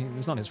Australian.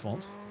 It's not his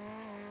fault.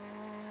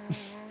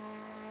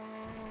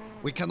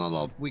 We cannot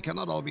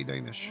all be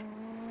Danish.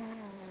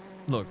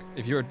 Look,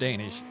 if you're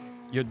Danish,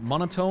 you're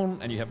monotone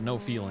and you have no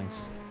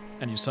feelings,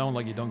 and you sound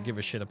like you don't give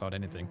a shit about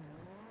anything.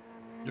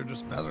 You're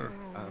just better,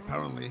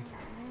 apparently.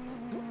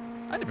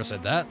 I never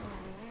said that.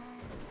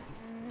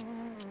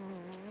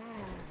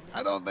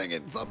 I don't think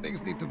some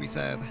things need to be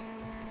said.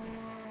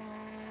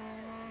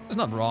 It's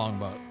not wrong,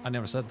 but I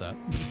never said that.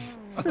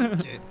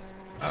 Okay.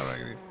 All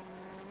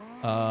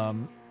right.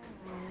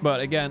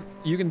 But again,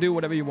 you can do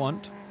whatever you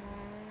want.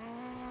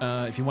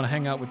 If you want to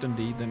hang out with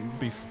Dundee, then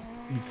be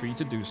free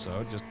to do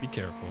so. Just be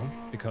careful,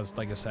 because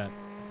like I said,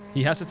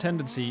 he has a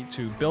tendency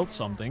to build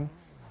something,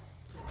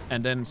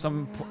 and then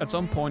at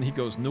some point he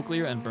goes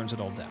nuclear and burns it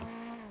all down.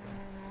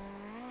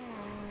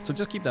 So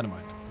just keep that in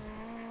mind.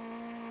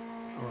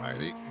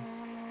 Alrighty.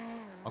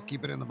 I'll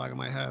keep it in the back of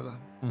my head.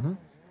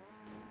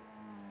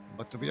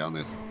 But to be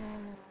honest,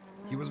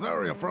 he was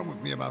very upfront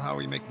with me about how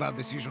he make bad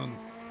decisions.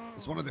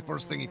 It's one of the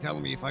first thing he tell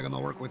me if I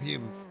gonna work with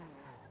him.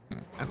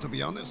 And to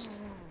be honest,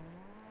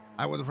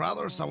 I would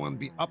rather someone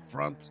be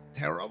upfront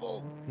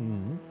terrible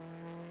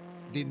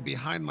than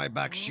behind my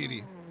back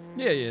shitty.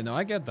 Yeah, no,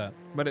 I get that.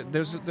 But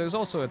there's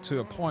also to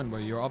a point where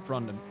you're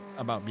upfront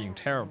about being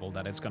terrible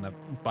that it's gonna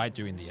bite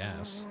you in the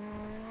ass.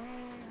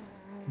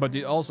 But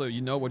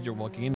you know what you're walking in.